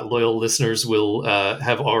 Loyal listeners will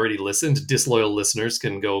have already listened. Disloyal listeners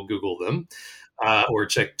can go Google them or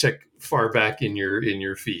check far back in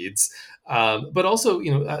your feeds. But also,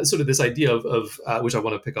 sort of this idea of which I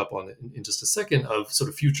want to pick up on in just a second, of sort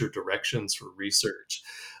of future directions for research.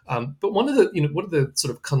 But one of the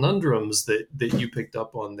sort of conundrums that you picked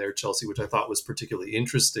up on there, Chelsea, which I thought was particularly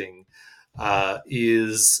interesting,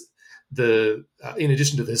 is in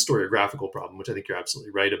addition to the historiographical problem, which I think you're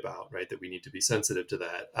absolutely right about, right, that we need to be sensitive to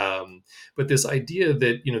that. But this idea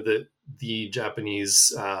that, the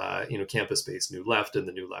Japanese, campus-based New Left and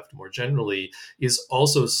the New Left more generally is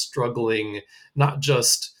also struggling, not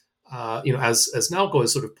just, as Naoko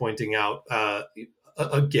is sort of pointing out,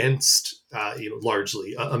 against,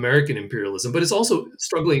 largely American imperialism, but it's also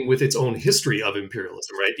struggling with its own history of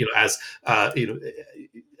imperialism, right?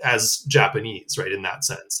 As Japanese, right, in that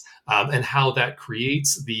sense, and how that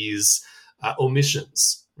creates these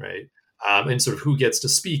omissions, right? And sort of who gets to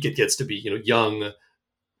speak. It gets to be, young,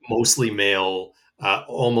 mostly male,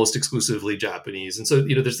 almost exclusively Japanese. And so,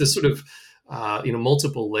 there's this sort of,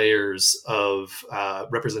 multiple layers of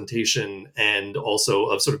representation, and also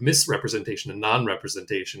of sort of misrepresentation and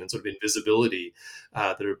non-representation and sort of invisibility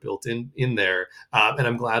that are built in there. And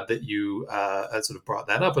I'm glad that you sort of brought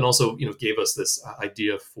that up, and also, gave us this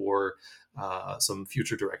idea for some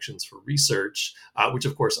future directions for research, which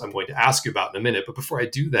of course I'm going to ask you about in a minute. But before I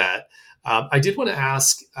do that, I did want to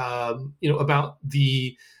ask, about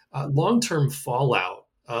the long-term fallout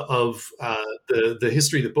of the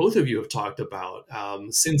history that both of you have talked about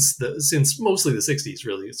since mostly the 60s,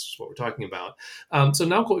 really, is what we're talking about. So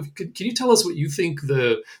Naoko, can you tell us what you think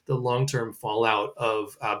the long-term fallout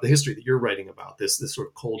of the history that you're writing about, this sort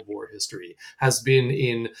of Cold War history, has been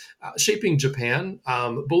in shaping Japan,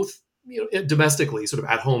 both domestically, sort of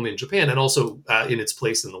at home in Japan, and also in its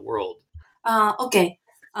place in the world? Okay.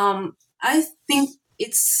 I think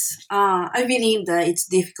I believe that it's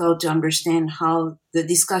difficult to understand how the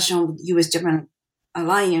discussion with U.S.-Japan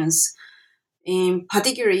alliance, in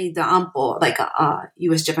particularly the ANPO, like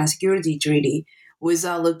U.S.-Japan security treaty,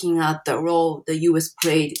 without looking at the role the U.S.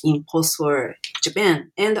 played in post-war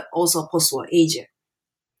Japan and also post-war Asia.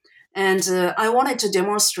 And I wanted to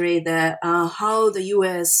demonstrate that how the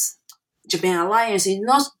U.S.-Japan alliance is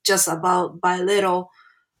not just about bilateral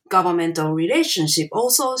governmental relationship,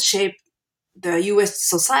 also shaped the U.S.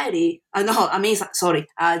 society, Japanese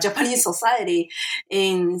society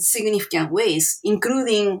in significant ways,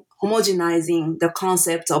 including homogenizing the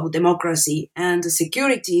concepts of democracy and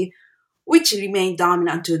security, which remain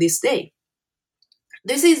dominant to this day.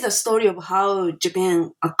 This is the story of how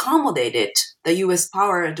Japan accommodated the U.S.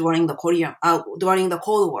 power during the Cold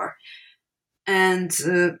War, and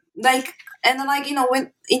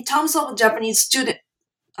when in terms of Japanese student.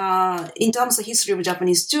 In terms of history of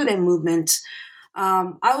Japanese student movement,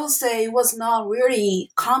 I would say it was not really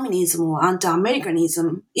communism or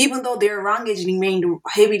anti-Americanism, even though their language remained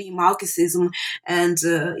heavily Marxism and,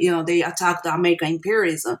 they attacked the American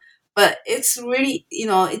imperialism. But it's really,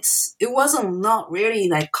 it wasn't not really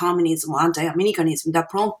like communism or anti-Americanism that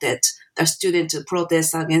prompted the students to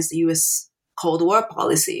protest against the U.S. Cold War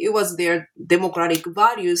policy. It was their democratic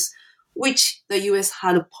values, which the U.S.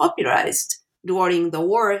 had popularized during the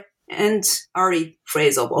war and early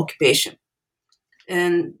phase of occupation.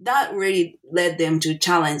 And that really led them to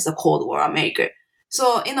challenge the Cold War America.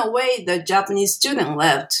 So in a way, the Japanese student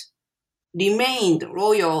left remained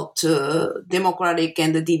loyal to democratic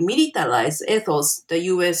and demilitarized ethos the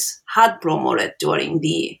U.S. had promoted during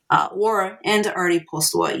the war and early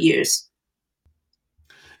post-war years.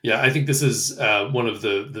 Yeah, I think this is one of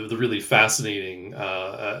the really fascinating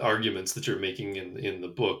arguments that you're making in the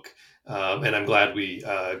book. And I'm glad we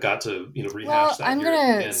got to rehash that. I'm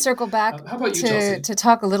going to circle back how about you, Chelsea? To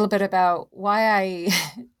talk a little bit about why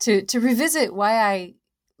to revisit why I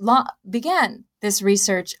began this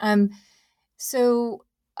research. So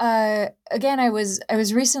again, I was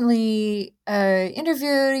recently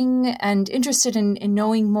interviewing and interested in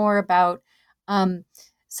knowing more about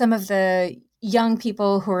some of the young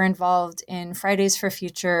people who are involved in Fridays for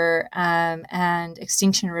Future and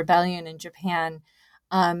Extinction Rebellion in Japan.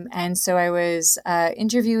 And so I was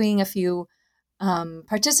interviewing a few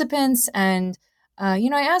participants, and I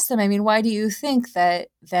asked them, why do you think that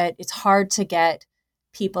it's hard to get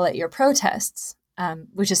people at your protests,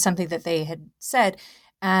 which is something that they had said.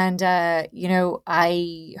 And,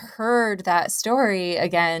 I heard that story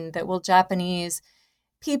again, that, Japanese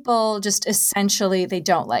people just essentially, they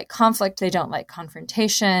don't like conflict, they don't like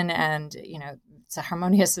confrontation, and, it's a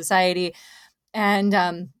harmonious society. And,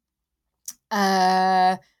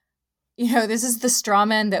 this is the straw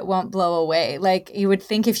man that won't blow away. Like, you would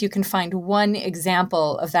think if you can find one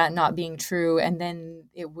example of that not being true, and then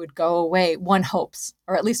it would go away. One hopes,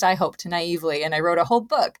 or at least I hoped naively, and I wrote a whole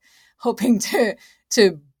book hoping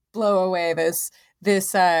to blow away this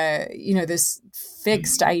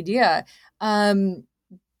fixed idea.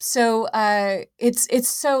 So it's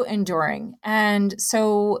so enduring, and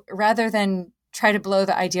so rather than try to blow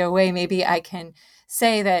the idea away, maybe I can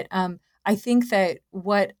say that I think that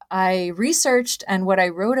what I researched and what I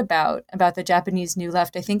wrote about the Japanese New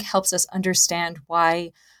Left, I think helps us understand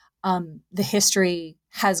why the history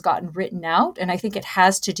has gotten written out. And I think it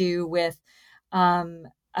has to do with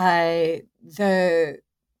the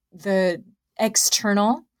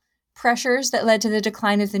external pressures that led to the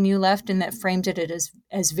decline of the New Left and that framed it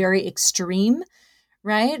as very extreme,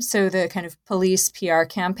 right? So the kind of police PR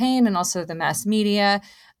campaign and also the mass media,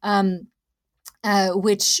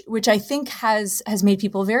 which I think has made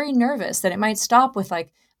people very nervous that it might start with a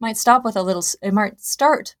little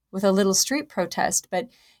street protest, but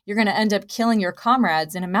you're going to end up killing your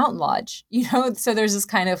comrades in a mountain lodge, So there's this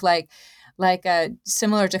kind of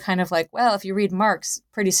similar to kind of well, if you read Marx,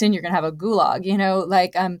 pretty soon you're going to have a gulag,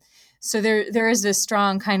 so there is this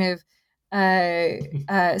strong kind of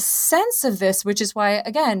sense of this, which is why,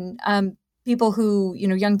 again, people who,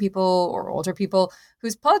 young people or older people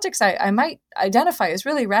whose politics I might identify as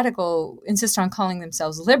really radical insist on calling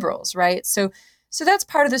themselves liberals, right? So that's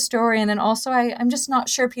part of the story. And then also I'm just not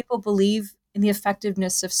sure people believe in the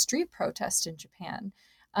effectiveness of street protest in Japan.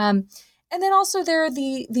 And then also there are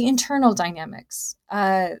the internal dynamics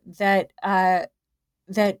that I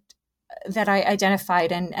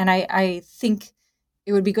identified. And I think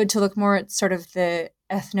it would be good to look more at sort of the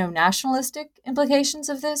ethno-nationalistic implications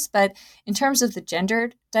of this. But in terms of the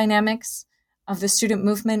gendered dynamics of the student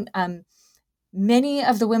movement, many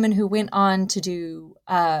of the women who went on to do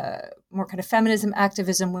more kind of feminism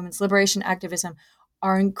activism, women's liberation activism,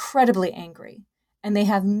 are incredibly angry. And they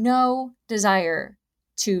have no desire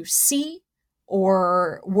to see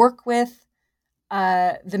or work with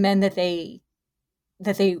the men that they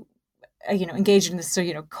engaged in this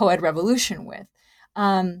co-ed revolution with.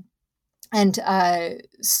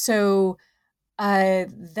 So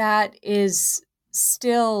that is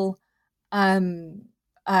still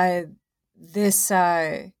this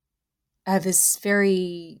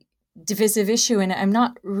very divisive issue, and I'm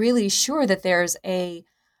not really sure that there's an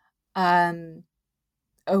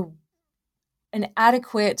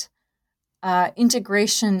adequate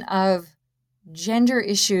integration of gender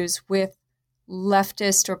issues with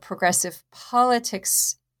leftist or progressive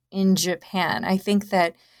politics in Japan. I think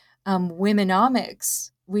that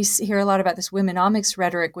womenomics, we hear a lot about this womenomics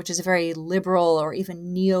rhetoric, which is a very liberal or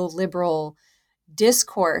even neoliberal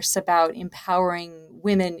discourse about empowering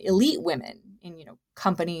women, elite women in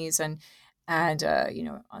companies and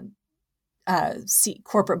on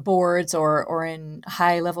corporate boards or in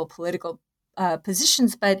high level political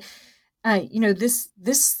positions. But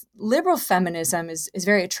this liberal feminism is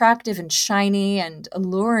very attractive and shiny and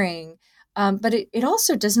alluring, but it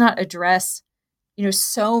also does not address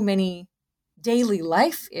so many daily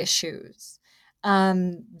life issues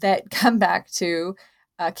that come back to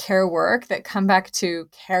care work,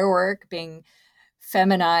 being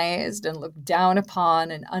feminized and looked down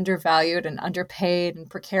upon and undervalued and underpaid and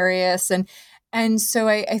precarious. And so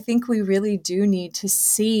I think we really do need to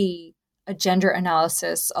see a gender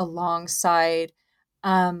analysis alongside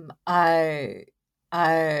a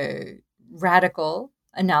radical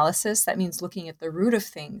analysis. That means looking at the root of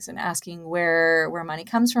things and asking where money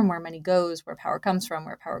comes from, where money goes, where power comes from,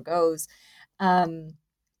 where power goes. And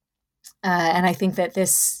I think that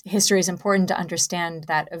this history is important to understand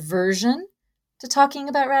that aversion to talking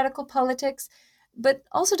about radical politics, but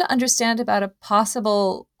also to understand about a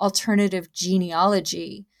possible alternative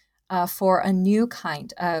genealogy for a new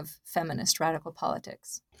kind of feminist radical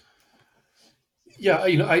politics. Yeah,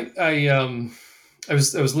 I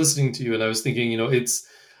was listening to you and I was thinking, it's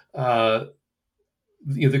the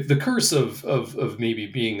curse of maybe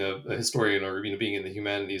being a historian or being in the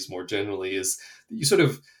humanities more generally is that you sort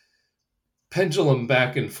of pendulum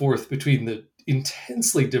back and forth between the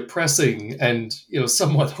intensely depressing and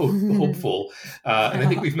somewhat hopeful, and I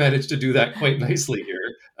think we've managed to do that quite nicely here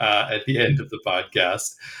at the end of the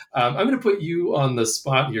podcast. I'm going to put you on the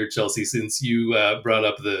spot here, Chelsea, since you brought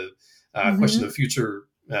up the question of future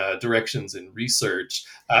directions in research,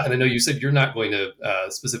 and I know you said you're not going to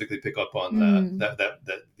specifically pick up on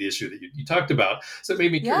the issue that you talked about. So it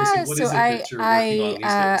made me curious. What is it that you're working on these days?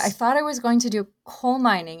 I thought I was going to do coal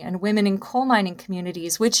mining and women in coal mining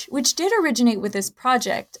communities, which did originate with this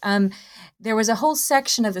project. There was a whole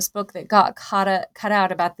section of this book that got cut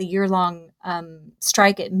out about the year-long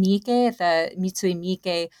strike at Miike, at the Mitsui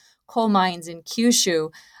Miike coal mines in Kyushu.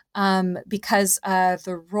 Because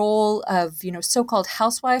the role of, so-called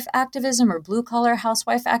housewife activism or blue-collar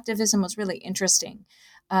housewife activism was really interesting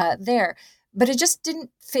there. But it just didn't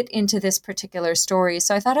fit into this particular story.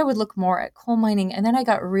 So I thought I would look more at coal mining. And then I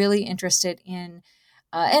got really interested in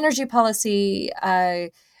energy policy,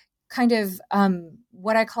 kind of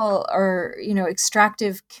what I call, or,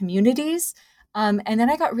 extractive communities. And then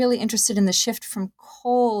I got really interested in the shift from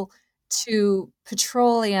coal to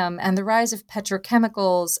petroleum and the rise of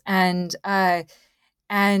petrochemicals and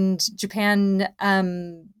Japan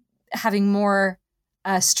having more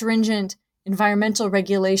stringent environmental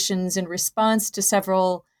regulations in response to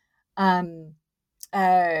several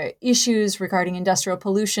issues regarding industrial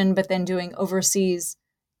pollution, but then doing overseas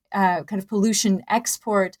kind of pollution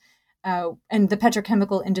export. And the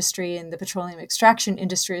petrochemical industry and the petroleum extraction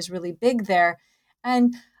industry is really big there.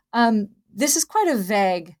 And this is quite a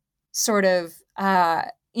vague sort of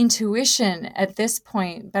intuition at this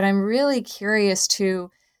point, but I'm really curious to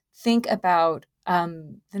think about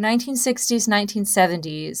the 1960s,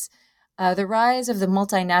 1970s, the rise of the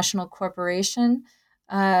multinational corporation,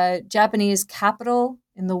 Japanese capital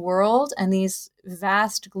in the world, and these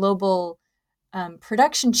vast global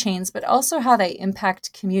production chains, but also how they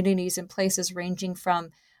impact communities in places ranging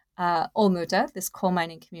from Omuta, this coal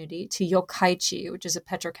mining community, to Yokkaichi, which is a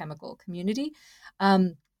petrochemical community,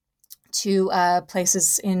 to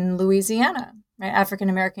places in Louisiana, right? African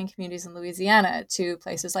American communities in Louisiana, to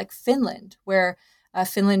places like Finland, where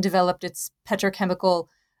Finland developed its petrochemical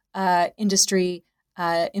industry,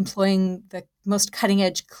 employing the most cutting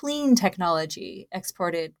edge clean technology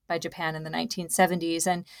exported by Japan in the 1970s.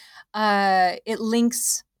 And it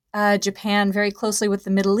links Japan very closely with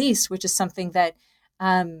the Middle East, which is something that,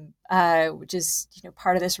 which is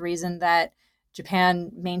part of this reason that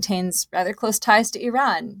Japan maintains rather close ties to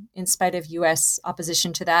Iran, in spite of U.S.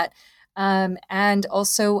 opposition to that, and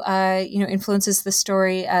also influences the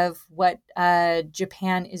story of what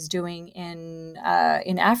Japan is doing in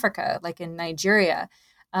Africa, like in Nigeria,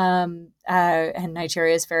 and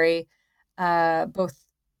Nigeria is very both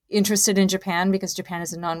interested in Japan because Japan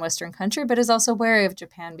is a non-Western country, but is also wary of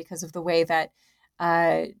Japan because of the way that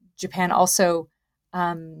Japan also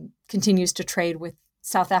continues to trade with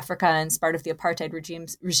South Africa and is part of the apartheid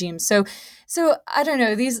regime. So I don't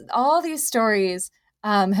know. All these stories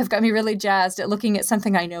have got me really jazzed at looking at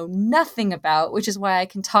something I know nothing about, which is why I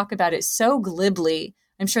can talk about it so glibly.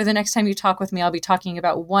 I'm sure the next time you talk with me, I'll be talking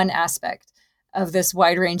about one aspect of this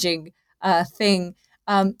wide-ranging thing.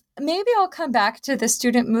 Maybe I'll come back to the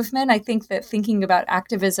student movement. I think that thinking about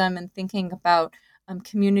activism and thinking about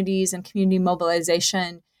communities and community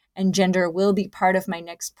mobilization and gender will be part of my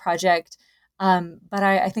next project. But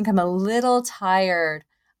I think I'm a little tired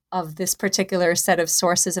of this particular set of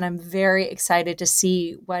sources, and I'm very excited to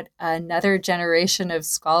see what another generation of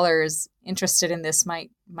scholars interested in this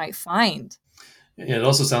might find. Yeah, it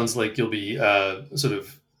also sounds like you'll be sort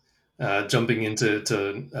of jumping into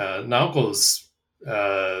Naoko's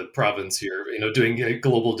province here, doing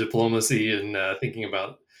global diplomacy and thinking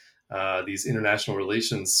about these international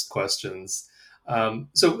relations questions.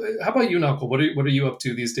 So how about you, Naoko? What are you up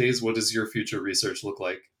to these days? What does your future research look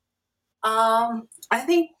like? I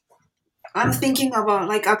think I'm thinking about,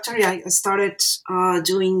 actually I started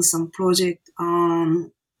doing some project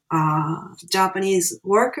on Japanese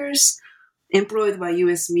workers employed by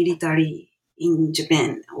U.S. military in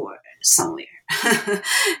Japan or somewhere.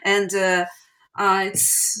 And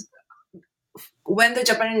it's when the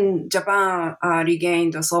Japan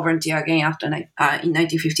regained the sovereignty again after in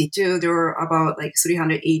 1952, there were about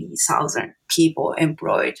 380,000 people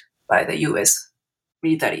employed by the U.S.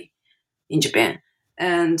 military in Japan,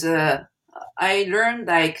 and I learned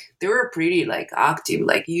they were pretty active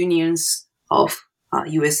unions of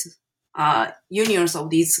U.S. Unions of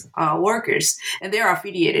these workers, and they are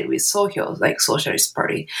affiliated with Sohyo, Socialist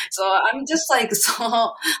Party. So I'm just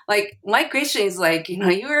so my question is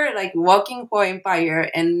you're working for empire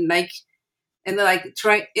and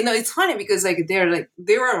try, it's funny because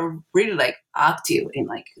they were really active in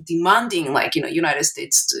demanding United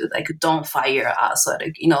States to don't fire us or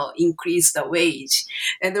increase the wage.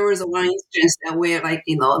 And there was one instance where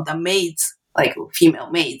the maids,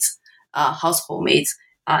 female maids, household maids,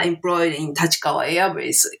 employed in Tachikawa Air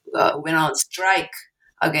Base went on strike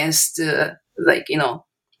against their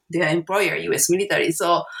employer, U.S. military.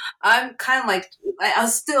 So I'm kind of I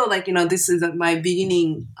was still this is my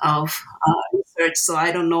beginning of research, so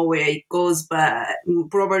I don't know where it goes, but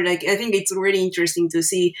probably I think it's really interesting to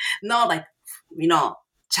see not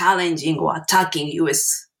challenging or attacking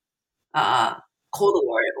U.S. Cold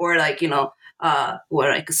War or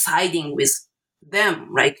or siding with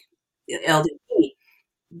them LDP.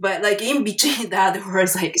 But in between that, there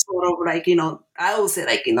was sort of I would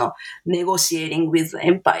say negotiating with the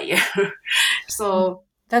empire. So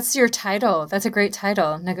that's your title. That's a great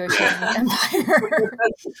title, Negotiating with Empire.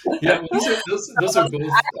 Yeah, those are both.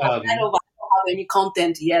 I don't have any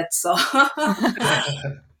content yet, so.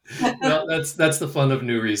 Well, that's the fun of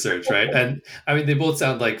new research, right? And I mean, they both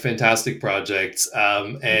sound like fantastic projects,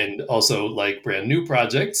 and also like brand new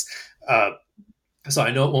projects. So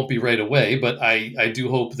I know it won't be right away, but I do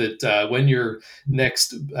hope that when your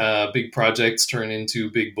next big projects turn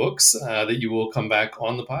into big books, that you will come back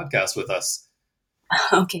on the podcast with us.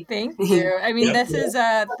 Okay. Thank you. I mean, Yeah.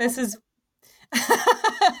 this is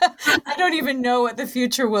I don't even know what the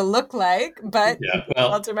future will look like, but Yeah,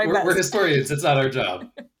 well, I'll do my best. we're historians. It's not our job.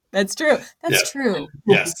 That's true. That's Yeah. true.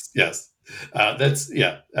 Yes.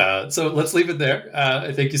 So let's leave it there.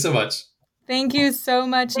 Thank you so much. Thank you so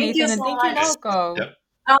much, Thank Nathan, you and so thank you, much. Naoko. Yep.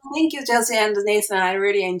 Thank you, Chelsea and Nathan. I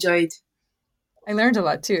really enjoyed. I learned a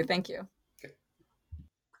lot too. Thank you.